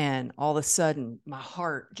and all of a sudden my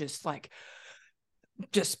heart just like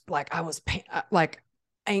I was like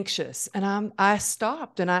anxious. And I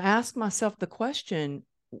stopped and I asked myself the question,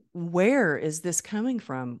 where is this coming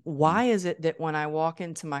from? Mm, Why is it that when I walk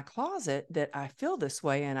into my closet that I feel this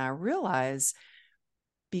way? And I realize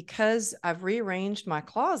because I've rearranged my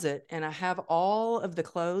closet and I have all of the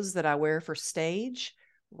clothes that I wear for stage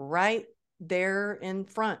right there in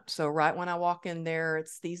front. So right when I walk in there,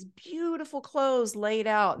 it's these beautiful clothes laid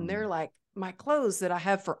out, and they're mm, like my clothes that I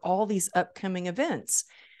have for all these upcoming events.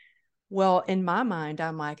 Well, in my mind,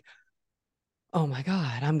 I'm like, oh my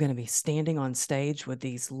God, I'm going to be standing on stage with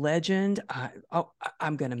these legend.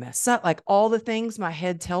 I'm going to mess up. Like all the things my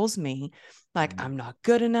head tells me, like mm, I'm not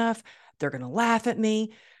good enough. They're going to laugh at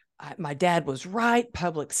me. My dad was right.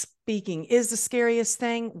 Public speaking is the scariest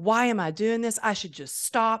thing. Why am I doing this? I should just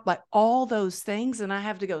stop. Like all those things. And I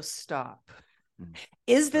have to go stop. mm.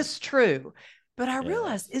 Is Right. this true? But I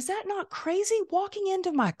realized, Yes. is that not crazy? Walking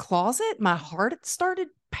into my closet, my heart started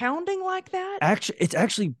pounding like that. Actually, it's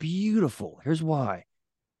actually beautiful. Here's why.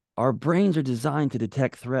 Our brains are designed to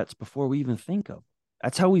detect threats before we even think of them.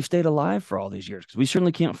 That's how we've stayed alive for all these years, because we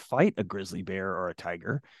certainly can't fight a grizzly bear or a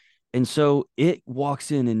tiger. And so it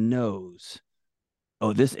walks in and knows,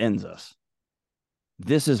 oh, this ends us.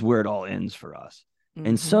 This is where it all ends for us. And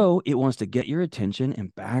Mm-hmm. so it wants to get your attention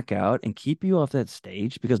and back out and keep you off that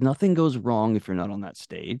stage, because nothing goes wrong if you're not on that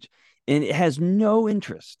stage. And it has no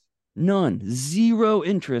interest, none, zero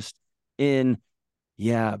interest in,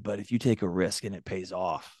 yeah, but if you take a risk and it pays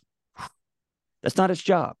off, that's not its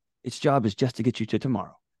job. Its job is just to get you to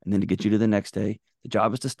tomorrow and then to get you to the next day. The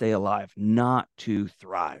job is to stay alive, not to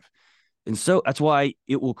thrive. And so that's why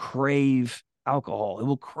it will crave alcohol. It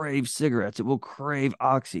will crave cigarettes. It will crave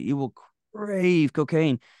oxy. It will crave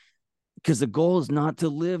cocaine, because the goal is not to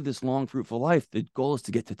live this long, fruitful life. The goal is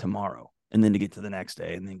to get to tomorrow and then to get to the next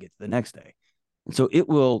day and then get to the next day. And so it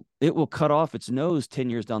will cut off its nose 10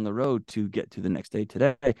 years down the road to get to the next day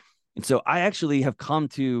today. And so I actually have come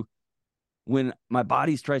to, when my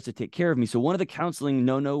body tries to take care of me. So one of the counseling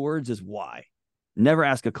no words is why. Never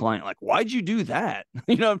ask a client like, why'd you do that?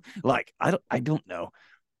 Like, I don't know.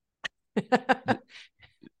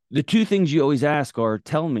 The two things you always ask are,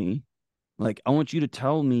 tell me, like, I want you to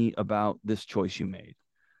tell me about this choice you made.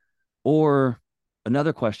 Or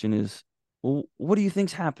another question is, well, what do you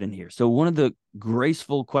think's happening here? So one of the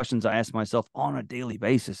graceful questions I ask myself on a daily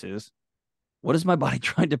basis is, what is my body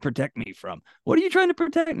trying to protect me from? What are you trying to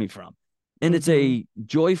protect me from? And it's Mm-hmm. a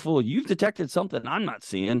joyful, you've detected something I'm not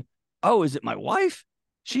seeing. Oh, is it my wife?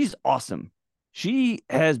 She's awesome. She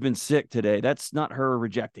has been sick today. That's not her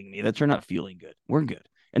rejecting me. That's her not feeling good. We're good.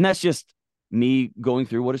 And that's just me going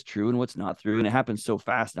through what is true and what's not true. And it happens so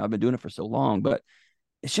fast now. I've been doing it for so long, but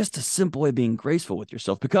it's just a simple way of being graceful with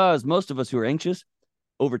yourself, because most of us who are anxious,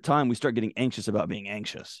 over time, we start getting anxious about being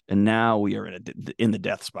anxious. And now we are in the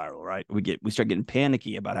death spiral, right? We start getting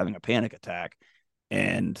panicky about having a panic attack.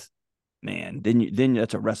 And man, then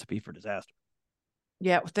that's a recipe for disaster.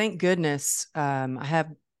 Yeah, well, thank goodness. I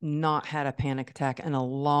have not had a panic attack in a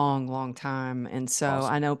long, long time. And so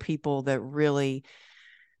Awesome. I know people that really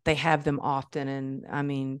they have them often. And I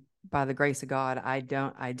mean, by the grace of God, I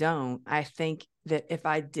don't. I think that if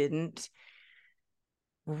I didn't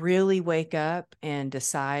really wake up and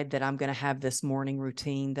decide that I'm going to have this morning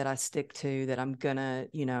routine that I stick to, that I'm going to,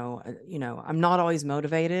 I'm not always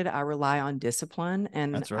motivated. I rely on discipline.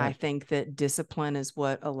 And That's I right. think that discipline is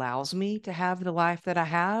what allows me to have the life that I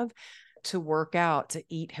have, to work out, to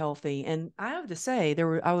eat healthy. And I have to say,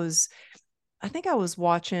 I think I was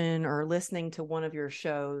watching or listening to one of your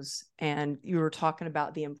shows, and you were talking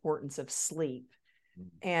about the importance of sleep.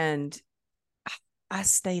 And I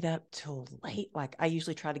stayed up till late. Like, I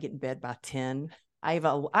usually try to get in bed by 10. I have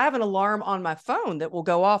an alarm on my phone that will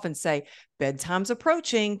go off and say, bedtime's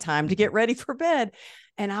approaching, time to get ready for bed.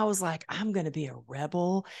 And I was like, I'm going to be a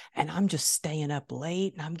rebel, and I'm just staying up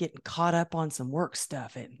late, and I'm getting caught up on some work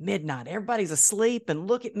stuff at midnight. Everybody's asleep, and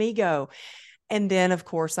look at me go. And then, of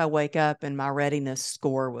course, I wake up and my readiness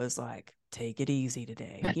score was like, take it easy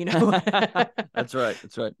today, That's right.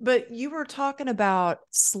 That's right. But you were talking about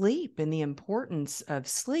sleep and the importance of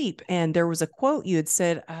sleep. And there was a quote you had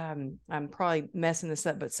said, I'm probably messing this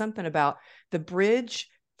up, but something about the bridge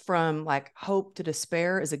from like hope to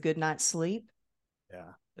despair is a good night's sleep.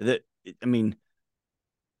 Yeah. I mean,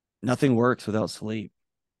 nothing works without sleep.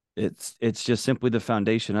 It's just simply the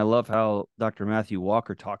foundation. I love how Dr. Matthew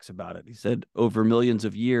Walker talks about it. He said, over millions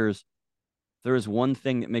of years, there is one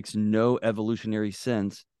thing that makes no evolutionary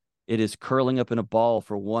sense. It is curling up in a ball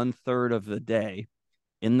for 1/3 of the day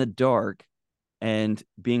in the dark and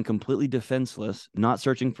being completely defenseless, not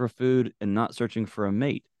searching for food and not searching for a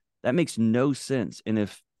mate. That makes no sense. And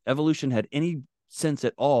if evolution had any sense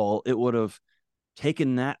at all, it would have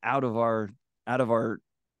taken that out of our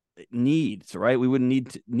needs, right? We wouldn't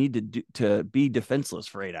need to be defenseless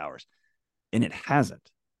for 8 hours, and it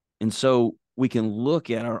hasn't. And so we can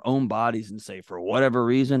look at our own bodies and say, for whatever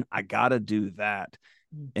reason, I got to do that.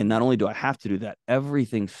 And not only do I have to do that,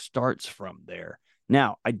 everything starts from there.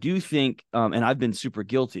 Now, I do think, and I've been super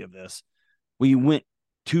guilty of this, we went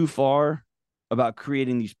too far about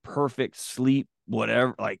creating these perfect sleep,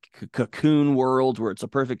 whatever, like cocoon worlds where it's a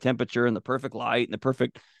perfect temperature and the perfect light and the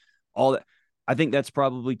perfect all that. I think that's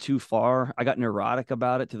probably too far. I got neurotic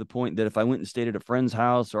about it to the point that if I went and stayed at a friend's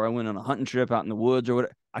house or I went on a hunting trip out in the woods or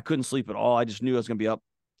whatever, I couldn't sleep at all. I just knew I was going to be up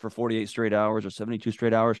for 48 straight hours or 72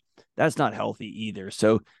 straight hours. That's not healthy either.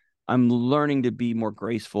 So I'm learning to be more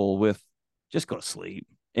graceful with just go to sleep.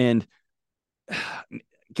 And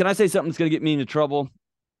can I say something that's going to get me into trouble?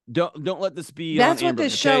 Don't let this be on That's what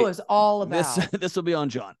this Amber. show Okay, is all this about. this will be on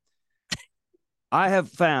John. I have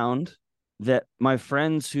found that my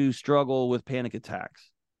friends who struggle with panic attacks,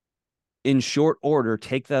 in short order,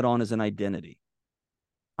 take that on as an identity.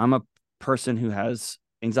 I'm a person who has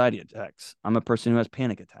anxiety attacks. I'm a person who has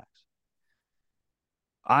panic attacks.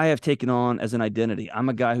 I have taken on as an identity. I'm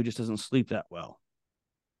a guy who just doesn't sleep that well.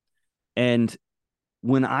 And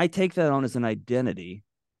when I take that on as an identity,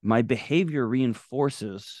 my behavior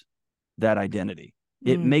reinforces that identity.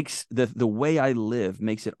 It Mm. makes the way I live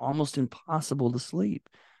makes it almost impossible to sleep.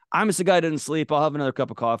 I'm just a guy that doesn't sleep. I'll have another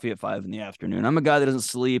cup of coffee at 5 in the afternoon. I'm a guy that doesn't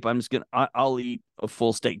sleep. I'll eat a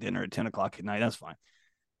full steak dinner at 10 o'clock at night. That's fine.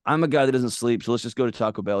 I'm a guy that doesn't sleep. So let's just go to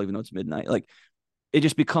Taco Bell, even though it's midnight. Like it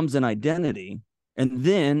just becomes an identity. And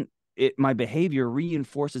then my behavior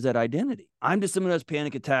reinforces that identity. I'm just someone who has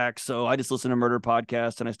panic attacks. So I just listen to murder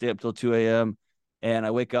podcasts and I stay up till 2 a.m. and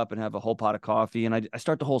I wake up and have a whole pot of coffee and I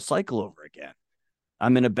start the whole cycle over again.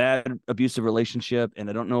 I'm in a bad abusive relationship and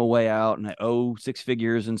I don't know a way out and I owe 6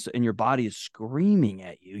 figures and your body is screaming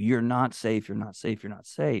at you. You're not safe. You're not safe. You're not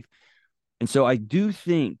safe. And so I do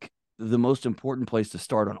think the most important place to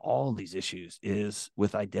start on all these issues is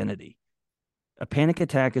with identity. A panic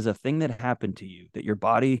attack is a thing that happened to you that your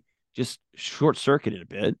body just short circuited a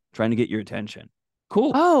bit, trying to get your attention.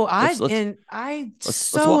 Cool. Oh, I Let's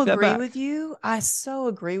so walk that agree back. with you. I so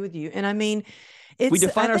agree with you. And I mean, We I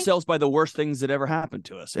define think, ourselves by the worst things that ever happened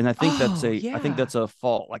to us, and oh, I think yeah. that's a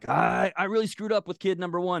fault. Like I really screwed up with kid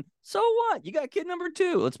number one. So what? You got kid number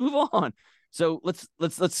two. Let's move on. So let's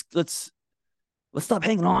stop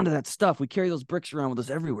hanging on to that stuff. We carry those bricks around with us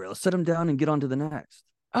everywhere. Let's set them down and get on to the next.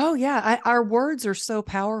 Oh yeah, our words are so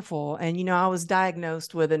powerful. And I was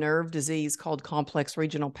diagnosed with a nerve disease called complex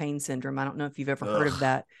regional pain syndrome. I don't know if you've ever heard of Ugh.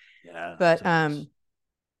 that, Yeah, that but sounds.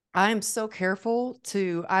 I'm so careful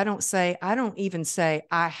to I don't even say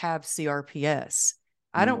I have CRPS.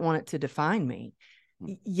 I Mm, don't want it to define me.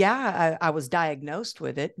 mm, Yeah, I was diagnosed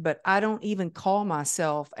with it, but I don't even call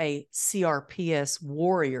myself a CRPS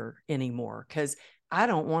warrior anymore because I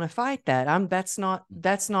don't want to fight that. That's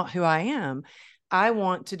not who I am. I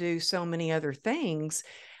want to do so many other things.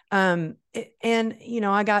 And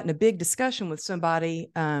I got in a big discussion with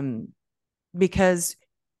somebody because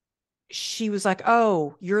she was like,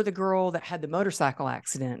 "Oh, you're the girl that had the motorcycle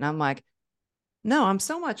accident." And I'm like, "No, I'm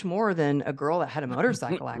so much more than a girl that had a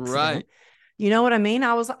motorcycle accident." right. You know what I mean?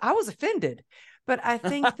 I was offended. But I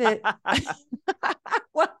think that I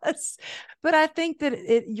was, but I think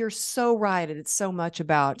that you're so right. And it's so much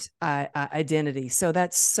about identity. So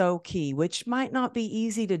that's so key, which might not be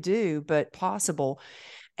easy to do, but possible.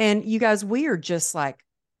 And you guys, we are just like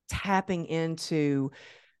tapping into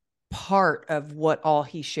part of what all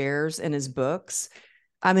he shares in his books.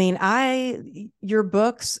 I mean, your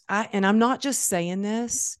books, and I'm not just saying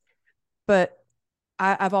this, but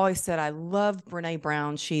I've always said I love Brene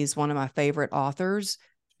Brown. She's one of my favorite authors.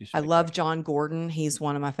 She's I love spectacular. John Gordon. He's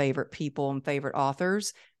one of my favorite people and favorite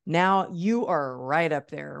authors. Now you are right up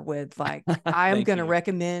there with like, I'm Thank going to you.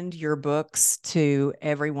 recommend your books to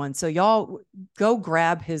everyone. So y'all go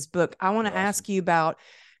grab his book. I want You're to awesome. ask you about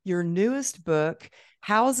your newest book.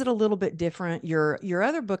 How is it a little bit different? Your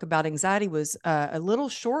other book about anxiety was a little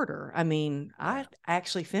shorter. I mean, Yeah. I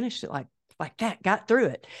actually finished it like that, got through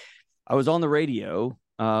it. I was on the radio,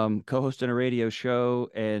 co-hosting a radio show,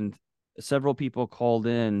 and several people called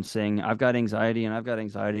in saying, I've got anxiety and I've got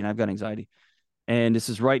anxiety and I've got anxiety. And this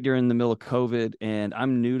is right during the middle of COVID, and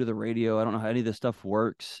I'm new to the radio. I don't know how any of this stuff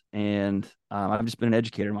works. And I've just been an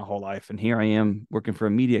educator my whole life. And here I am working for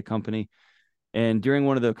a media company. And during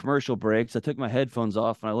one of the commercial breaks, I took my headphones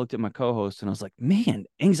off and I looked at my co-host and I was like, man,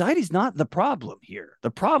 anxiety's not the problem here.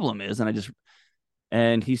 The problem is,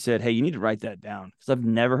 and he said, hey, you need to write that down because I've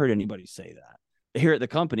never heard anybody say that. Here at the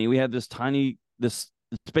company, we have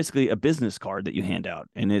it's basically a business card that you hand out,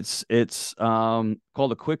 and it's called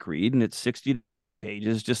a quick read, and it's 60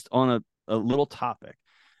 pages just on a little topic.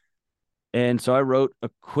 And so I wrote a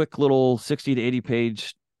quick little 60 to 80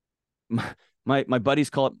 page. My buddies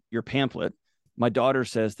call it your pamphlet. My daughter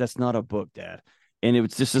says that's not a book, Dad, and it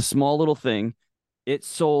was just a small little thing. It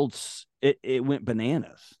sold. It went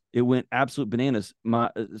bananas. It went absolute bananas.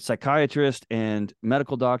 My psychiatrist and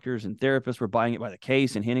medical doctors and therapists were buying it by the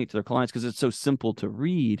case and handing it to their clients because it's so simple to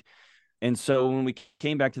read. And so when we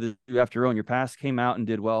came back to the After On Your Past came out and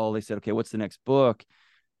did well, they said, okay, what's the next book?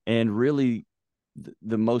 And really,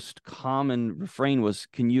 the most common refrain was,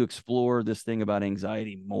 can you explore this thing about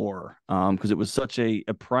anxiety more? Because it was such a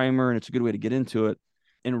primer and it's a good way to get into it.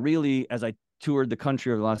 And really, as I toured the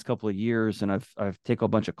country over the last couple of years and I've taken a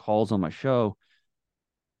bunch of calls on my show,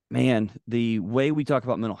 man, the way we talk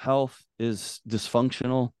about mental health is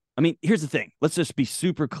dysfunctional. I mean, here's the thing. Let's just be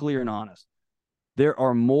super clear and honest. There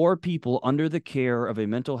are more people under the care of a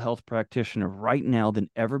mental health practitioner right now than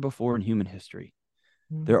ever before in human history.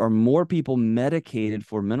 There Mm. are more people medicated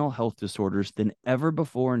for mental health disorders than ever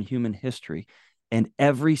before in human history. And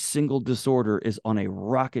every single disorder is on a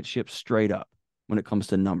rocket ship straight up when it comes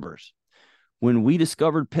to numbers. When we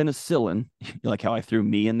discovered penicillin, like how I threw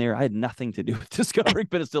me in there, I had nothing to do with discovering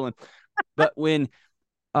penicillin. But when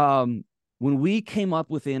we came up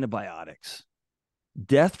with antibiotics,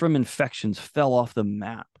 death from infections fell off the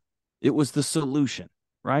map. It was the solution,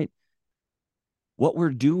 right? What we're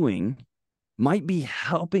doing might be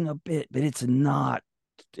helping a bit, but it's not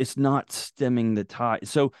stemming the tide.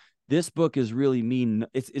 So this book is really me.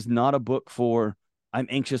 It's not a book for I'm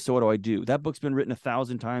anxious, so what do I do? That book's been written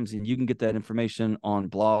 1,000 times, and you can get that information on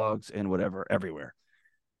blogs and whatever everywhere.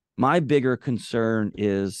 My bigger concern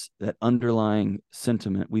is that underlying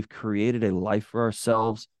sentiment. We've created a life for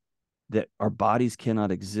ourselves that our bodies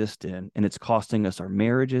cannot exist in, and it's costing us our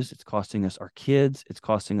marriages, it's costing us our kids, it's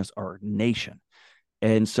costing us our nation.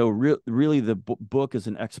 And so really the book is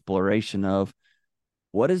an exploration of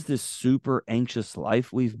what is this super anxious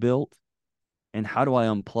life we've built and how do I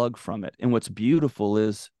unplug from it? And what's beautiful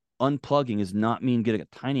is unplugging is not mean getting a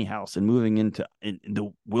tiny house and moving in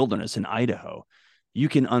the wilderness in Idaho. You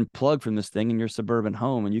can unplug from this thing in your suburban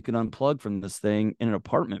home, and you can unplug from this thing in an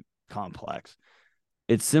apartment complex.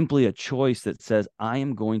 It's simply a choice that says, I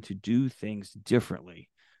am going to do things differently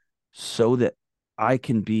so that I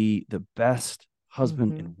can be the best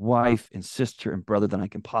husband Mm-hmm. and wife and sister and brother than I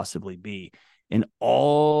can possibly be. and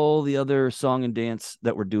all the other song and dance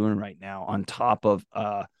that we're doing right now on top of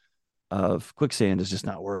quicksand is just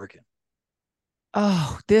not working.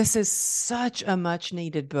 Oh, this is such a much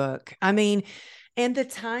needed book. I mean, and the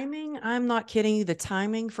timing, I'm not kidding you, the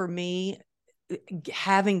timing for me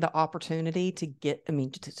having the opportunity to get, I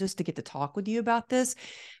mean, just to get to talk with you about this,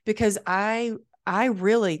 because I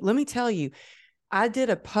really, let me tell you, I did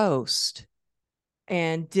a post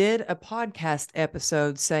and did a podcast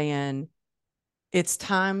episode saying it's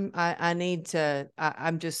time. I need to,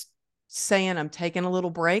 I'm just saying I'm taking a little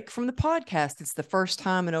break from the podcast. It's the first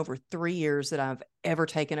time in over 3 years that I've ever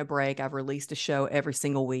taken a break. I've released a show every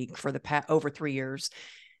single week for the past over 3 years,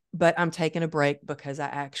 but I'm taking a break because I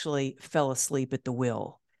actually fell asleep at the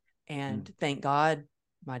wheel. And thank God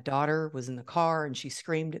my daughter was in the car and she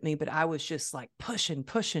screamed at me, but I was just like pushing,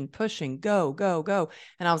 pushing, pushing, go, go, go.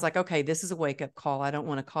 And I was like, okay, this is a wake up call. I don't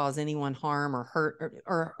want to cause anyone harm or hurt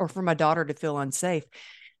or for my daughter to feel unsafe.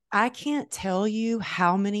 I can't tell you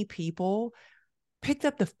how many people picked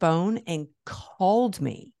up the phone and called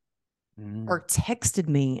me or texted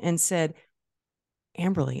me and said,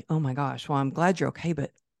 Amberly, oh my gosh, well, I'm glad you're okay,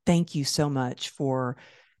 but thank you so much for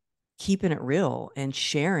keeping it real and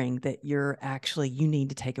sharing that you need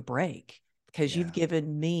to take a break because you've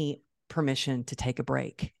given me permission to take a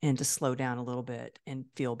break and to slow down a little bit and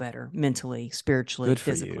feel better mentally, spiritually, Good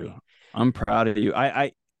for physically. you. I'm proud of you.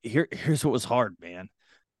 Here's what was hard, man.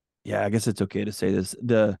 Yeah, I guess it's okay to say this.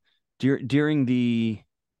 During the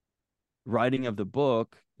writing of the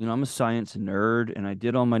book, I'm a science nerd, and I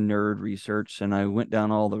did all my nerd research, and I went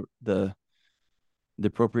down all the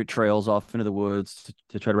appropriate trails off into the woods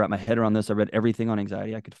to try to wrap my head around this. I read everything on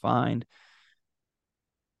anxiety I could find.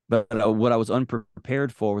 But what I was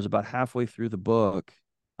unprepared for was about halfway through the book,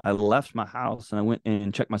 I left my house and I went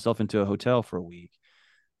and checked myself into a hotel for a week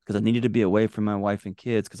because I needed to be away from my wife and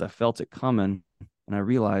kids because I felt it coming. And I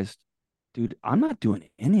realized, dude, I'm not doing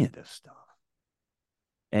any of this stuff.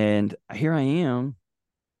 And here I am.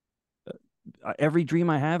 Every dream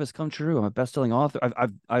I have has come true. I'm a best-selling author.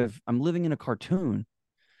 I'm living in a cartoon,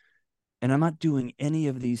 and I'm not doing any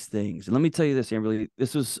of these things. And let me tell you this, Amberly,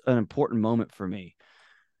 this was an important moment for me.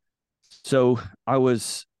 So I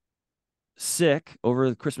was sick over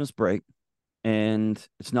the Christmas break, and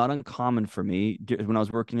it's not uncommon for me. When I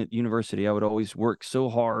was working at university, I would always work so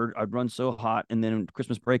hard, I'd run so hot, and then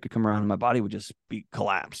Christmas break would come around and my body would just be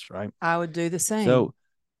collapsed, right? I would do the same.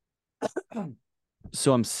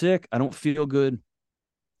 So I'm sick, I don't feel good,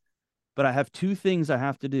 but I have two things I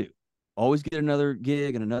have to do. Always get another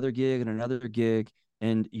gig and another gig and another gig,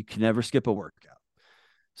 and you can never skip a workout.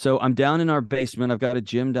 So I'm down in our basement. I've got a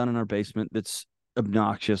gym down in our basement that's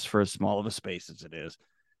obnoxious for as small of a space as it is.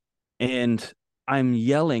 And I'm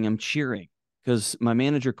yelling, I'm cheering because my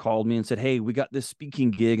manager called me and said, "Hey, we got this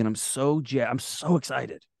speaking gig," and I'm so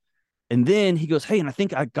excited. And then he goes, "Hey, and I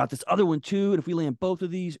think I got this other one too. And if we land both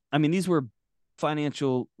of these, I mean, these were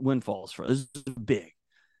financial windfalls for us. This is big."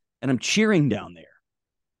 And I'm cheering down there.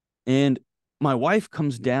 And my wife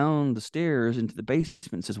comes down the stairs into the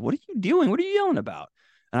basement and says, "What are you doing? What are you yelling about?"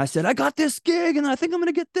 And I said, "I got this gig and I think I'm going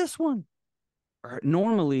to get this one."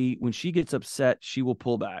 Normally, when she gets upset, she will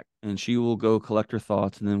pull back and she will go collect her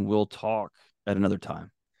thoughts and then we'll talk at another time.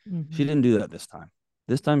 Mm-hmm. She didn't do that this time.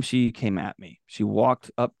 This time she came at me. She walked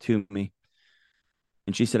up to me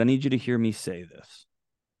and she said, "I need you to hear me say this.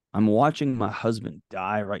 I'm watching my husband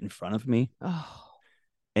die right in front of me." Oh.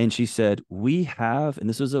 And she said, "We have," and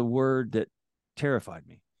this was a word that terrified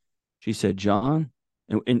me. She said, "John,"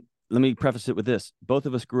 and let me preface it with this. Both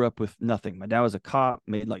of us grew up with nothing. My dad was a cop,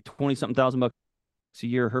 made like 20 something thousand bucks a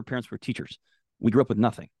year. Her parents were teachers. We grew up with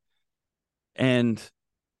nothing. And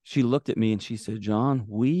she looked at me and she said, "John,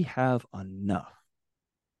 we have enough."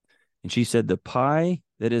 And she said, "The pie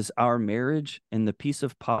that is our marriage and the piece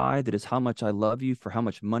of pie that is how much I love you for how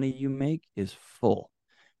much money you make is full.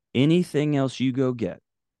 Anything else you go get."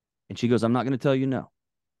 And she goes, "I'm not going to tell you no.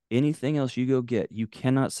 Anything else you go get, you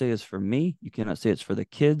cannot say it's for me. You cannot say it's for the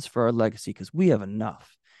kids, for our legacy, because we have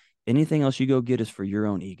enough. Anything else you go get is for your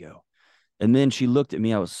own ego." And then she looked at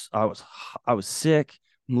me. I was sick.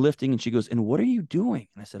 I'm lifting, and she goes, "And what are you doing?"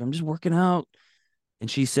 And I said, "I'm just working out." And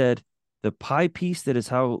she said, "The pie piece that is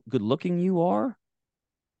how good looking you are,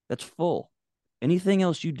 that's full. Anything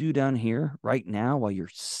else you do down here right now while you're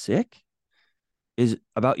sick is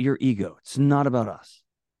about your ego. It's not about us."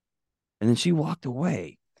 And then she walked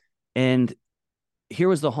away. And here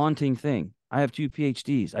was the haunting thing. I have 2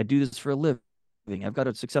 PhDs. I do this for a living. I've got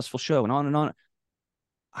a successful show and on and on.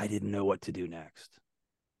 I didn't know what to do next.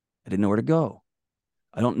 I didn't know where to go.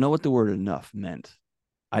 I don't know what the word enough meant.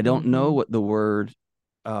 I don't know what the word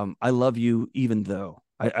I love you even though.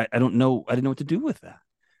 I don't know. I didn't know what to do with that.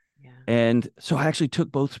 Yeah. And so I actually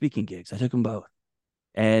took both speaking gigs. I took them both.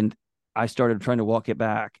 And I started trying to walk it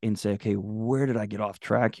back and say, okay, where did I get off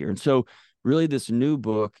track here? And so really this new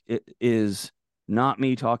book is not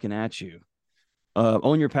me talking at you.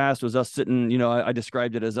 Own Your Past was us sitting, I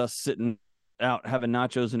described it as us sitting out having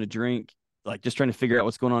nachos and a drink, like just trying to figure out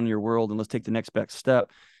what's going on in your world and let's take the next best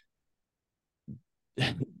step.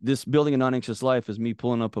 This Building a Non-Anxious Life is me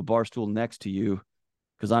pulling up a bar stool next to you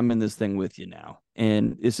because I'm in this thing with you now.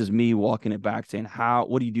 And this is me walking it back saying,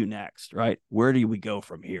 what do you do next? Right? Where do we go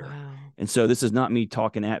from here? Wow. And so this is not me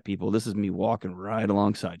talking at people. This is me walking right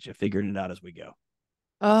alongside you, figuring it out as we go.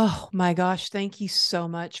 Oh my gosh. Thank you so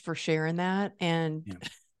much for sharing that. And Yeah.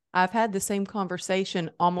 I've had the same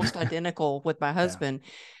conversation almost identical with my Yeah. husband,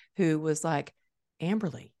 who was like,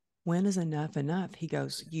 Amberly, when is enough enough? He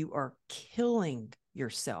goes, you are killing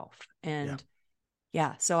yourself. Yeah. And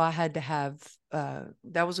yeah, so I had to have,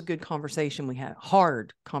 that was a good conversation we had,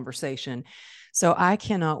 hard conversation. So I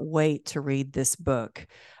cannot wait to read this book.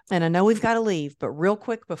 And I know we've got to leave, but real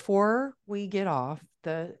quick before we get off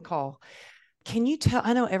the call, can you tell,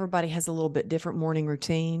 I know everybody has a little bit different morning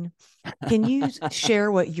routine. Can you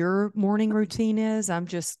share what your morning routine is? I'm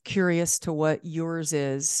just curious to what yours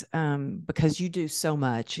is, because you do so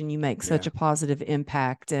much and you make such Yeah. a positive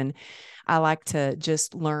impact. And I like to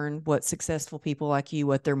just learn what successful people like you,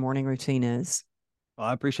 what their morning routine is. Well,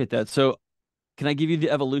 I appreciate that. So can I give you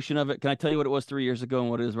the evolution of it? Can I tell you what it was 3 years ago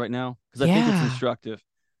and what it is right now? Because I think it's Yeah. instructive.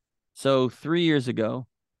 So 3 years ago,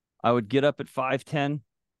 I would get up at 5:10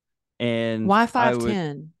 and Why I would,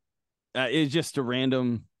 5:10? it was just a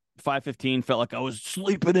random 5:15, felt like I was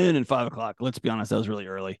sleeping in at 5 o'clock. Let's be honest, that was really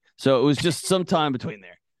early. So it was just some time between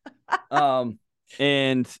there.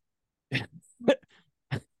 And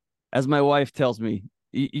as my wife tells me,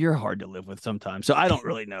 you're hard to live with sometimes. So I don't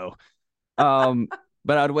really know. Um,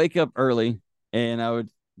 but I'd wake up early and I would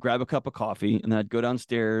grab a cup of coffee and then I'd go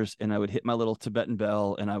downstairs and I would hit my little Tibetan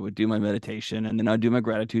bell and I would do my meditation and then I'd do my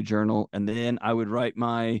gratitude journal and then I would write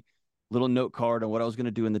my little note card on what I was going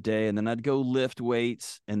to do in the day and then I'd go lift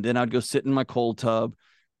weights and then I'd go sit in my cold tub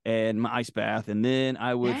and my ice bath and then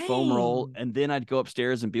I would foam roll Dang. and then I'd go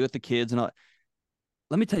upstairs and be with the kids and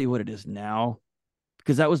let me tell you what it is now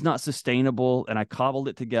because that was not sustainable. And I cobbled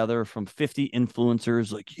it together from 50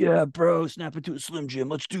 influencers like, yeah, bro, snap into a Slim Jim.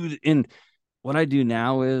 Let's do it. And what I do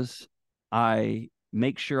now is I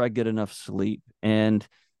make sure I get enough sleep. And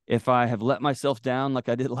if I have let myself down like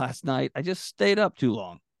I did last night, I just stayed up too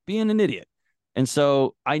long, being an idiot. And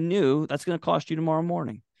so I knew that's going to cost you tomorrow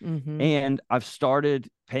morning. Mm-hmm. And I've started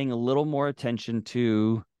paying a little more attention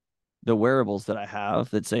to the wearables that I have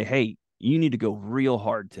that say, hey, you need to go real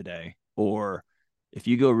hard today. Or if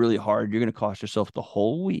you go really hard, you're going to cost yourself the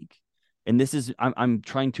whole week. And this is, I'm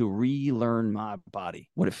trying to relearn my body,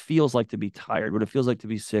 what it feels like to be tired, what it feels like to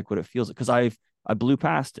be sick, what it feels like, because I blew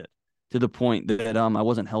past it to the point that I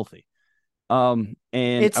wasn't healthy. And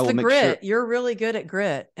It's I will the make sure grit. You're really good at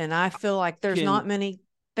grit. And I feel like there's can not many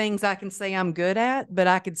things I can say I'm good at, but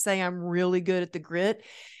I could say I'm really good at the grit.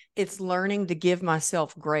 It's learning to give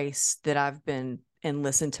myself grace that I've been and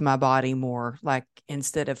listen to my body more, like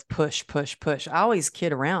instead of push, push, push. I always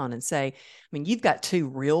kid around and say, I mean, you've got two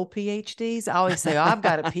real PhDs. I always say, oh, I've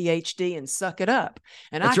got a PhD and suck it up.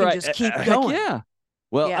 And I that's can right. just keep Heck going. yeah.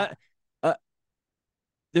 Well, Yeah. uh,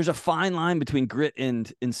 there's a fine line between grit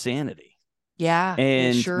and insanity. Yeah. It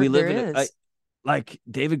And sure we there live in it is. like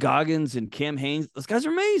David Goggins and Cam Hanes. Those guys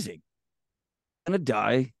are amazing. I'm gonna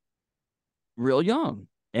die real young,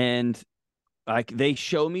 and like they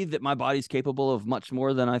show me that my body's capable of much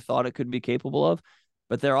more than I thought it could be capable of.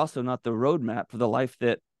 But they're also not the roadmap for the life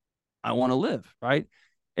that I want to live, right?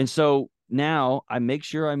 And so now I make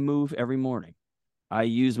sure I move every morning. I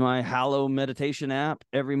use my Hallow meditation app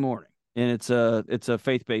every morning, and it's a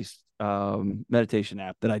faith based meditation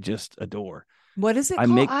app that I just adore. What is it I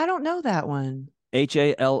called? make I don't know that one.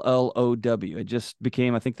 Hallow. It just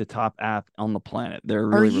became, I think, the top app on the planet. They're Are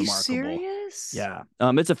really you remarkable. serious? Yeah.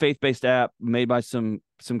 It's a faith-based app made by some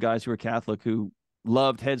guys who are Catholic who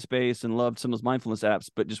loved Headspace and loved some of those mindfulness apps,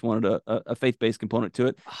 but just wanted a faith-based component to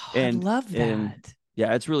it. Oh, I And love and that.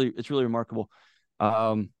 yeah, it's really remarkable.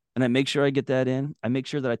 And I make sure I get that in. I make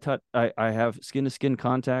sure that I have skin to skin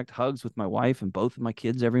contact, hugs with my wife and both of my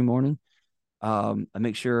kids every morning. I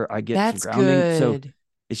make sure I get some That's grounding. So good.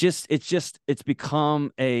 it's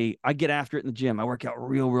become I get after it in the gym. I work out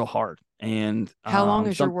real hard. And How long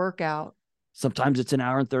is your workout? sometimes it's an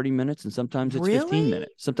hour and 30 minutes and sometimes it's 15 Really?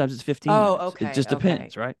 minutes. Sometimes it's 15 Oh, minutes. It okay. just Okay.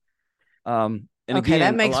 depends, right? And Okay. That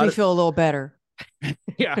again, a makes lot me of feel a little better.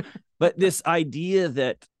 yeah, but this idea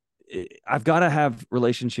that I've got to have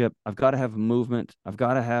relationship. I've got to have movement. I've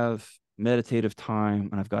got to have meditative time,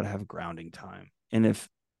 and I've got to have grounding time. And if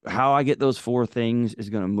how I get those four things is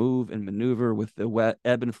going to move and maneuver with the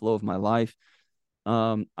ebb and flow of my life.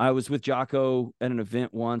 I was with Jocko at an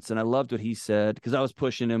event once, and I loved what he said, because I was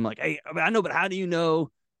pushing him like, "Hey, I know, but how do you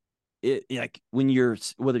know it, like when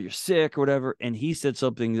whether you're sick or whatever?" And he said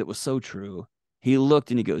something that was so true. He looked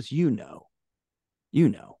and he goes, you know,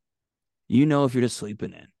 if you're just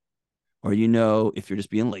sleeping in, or if you're just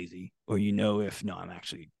being lazy, or if no, I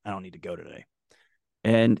don't need to go today."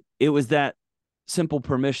 And it was that simple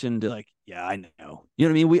permission to, like, yeah, I know. You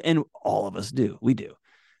know what I mean? And all of us do. We do.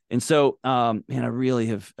 And so, man, I really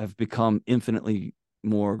have become infinitely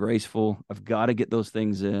more graceful. I've got to get those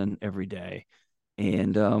things in every day.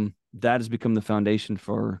 And that has become the foundation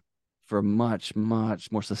for a much,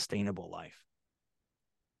 much more sustainable life.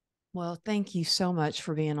 Well, thank you so much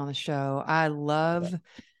for being on the show. I love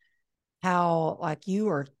how, like, you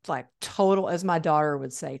are like total, as my daughter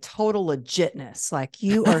would say, total legitness. Like,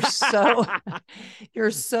 you are so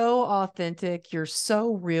you're so authentic, you're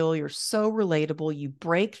so real, you're so relatable. You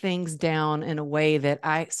break things down in a way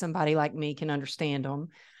that somebody like me can understand them.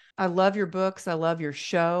 I love your books. I love your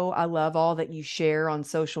show. I love all that you share on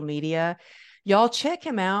social media. Y'all check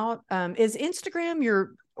him out. Is Instagram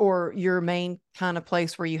your main kind of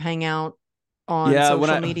place where you hang out on Yeah,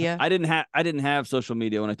 social media? I didn't have social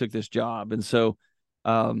media when I took this job, and so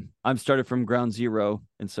I'm started from ground zero,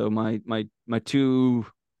 and so my two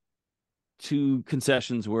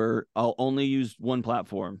concessions were, I'll only use one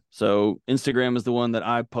platform. So Instagram is the one that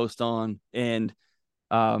I post on, and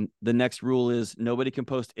the next rule is nobody can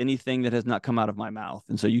post anything that has not come out of my mouth.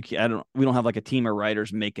 And so we don't have like a team of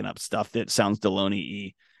writers making up stuff that sounds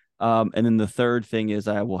Delony-y. And then the third thing is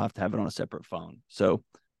I will have to have it on a separate phone. So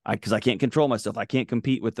because I can't control myself. I can't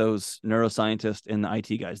compete with those neuroscientists and the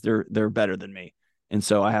IT guys. They're better than me. And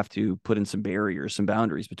so I have to put in some barriers, some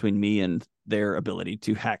boundaries between me and their ability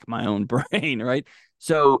to hack my own brain. Right.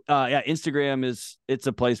 So yeah, Instagram it's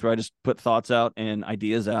a place where I just put thoughts out and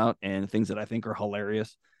ideas out and things that I think are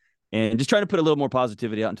hilarious, and just trying to put a little more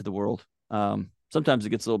positivity out into the world. Sometimes it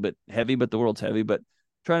gets a little bit heavy, but the world's heavy, but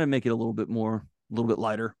trying to make it a little bit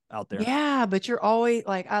lighter out there. Yeah, but you're always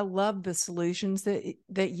like, I love the solutions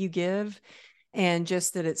that you give, and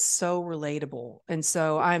just that it's so relatable. And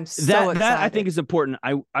so I'm so excited. That I think is important.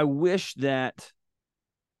 I wish that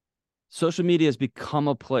social media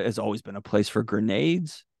has always been a place for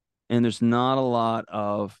grenades, and there's not a lot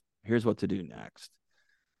of here's what to do next.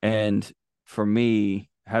 And for me,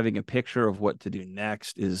 having a picture of what to do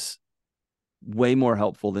next is way more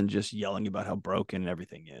helpful than just yelling about how broken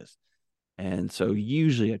everything is. And so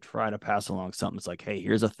usually I try to pass along something that's like, hey,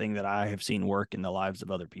 here's a thing that I have seen work in the lives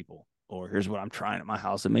of other people, or here's what I'm trying at my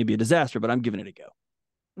house. It may be a disaster, but I'm giving it a go.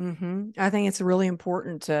 I think it's really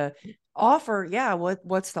important to offer, yeah,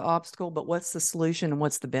 what's the obstacle, but what's the solution and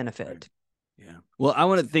what's the benefit? Right. Yeah. Well, I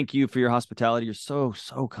want to thank you for your hospitality. You're so,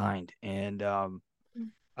 so kind. And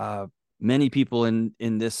many people in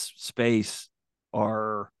this space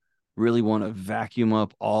really want to vacuum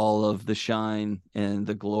up all of the shine and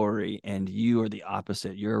the glory, and you are the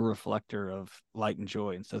opposite. You're a reflector of light and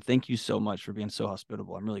joy. And so thank you so much for being so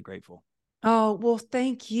hospitable. I'm really grateful. Oh, well,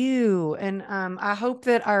 thank you. And I hope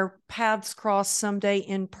that our paths cross someday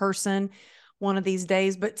in person one of these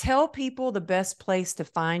days. But tell people the best place to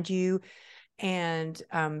find you. And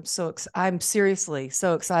I'm seriously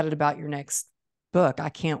so excited about your next book. I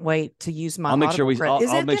can't wait to use my Audible credit.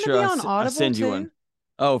 Is it going to be on Audible send you too? one.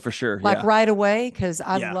 Oh, for sure. Like right away? Because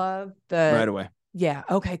I love right away. Yeah.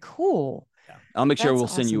 Okay, cool. Yeah. I'll make sure we'll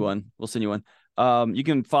send you one. We'll send you one. You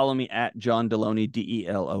can follow me at John Delony,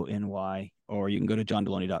 Delony, or you can go to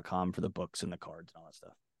johndelony.com for the books and the cards and all that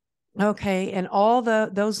stuff. Okay. And all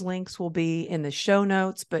those links will be in the show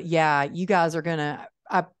notes. But yeah, you guys are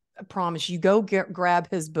I promise you, go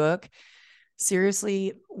grab his book.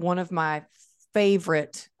 Seriously, one of my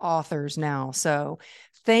favorite authors now. So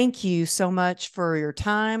thank you so much for your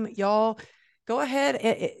time. Y'all go ahead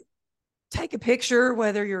and take a picture,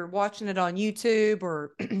 whether you're watching it on YouTube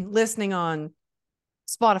or listening on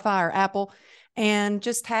Spotify or Apple, and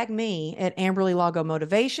just tag me at Amberly Lago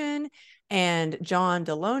Motivation and John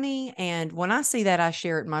Delony. And when I see that, I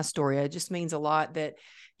share it in my story. It just means a lot that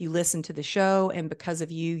you listen to the show. And because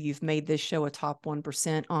of you, you've made this show a top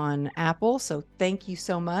 1% on Apple. So thank you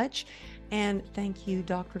so much. And thank you,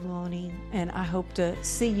 Dr. Delony. And I hope to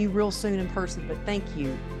see you real soon in person, but thank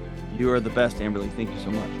you. You are the best, Amberly. Thank you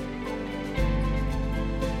so much.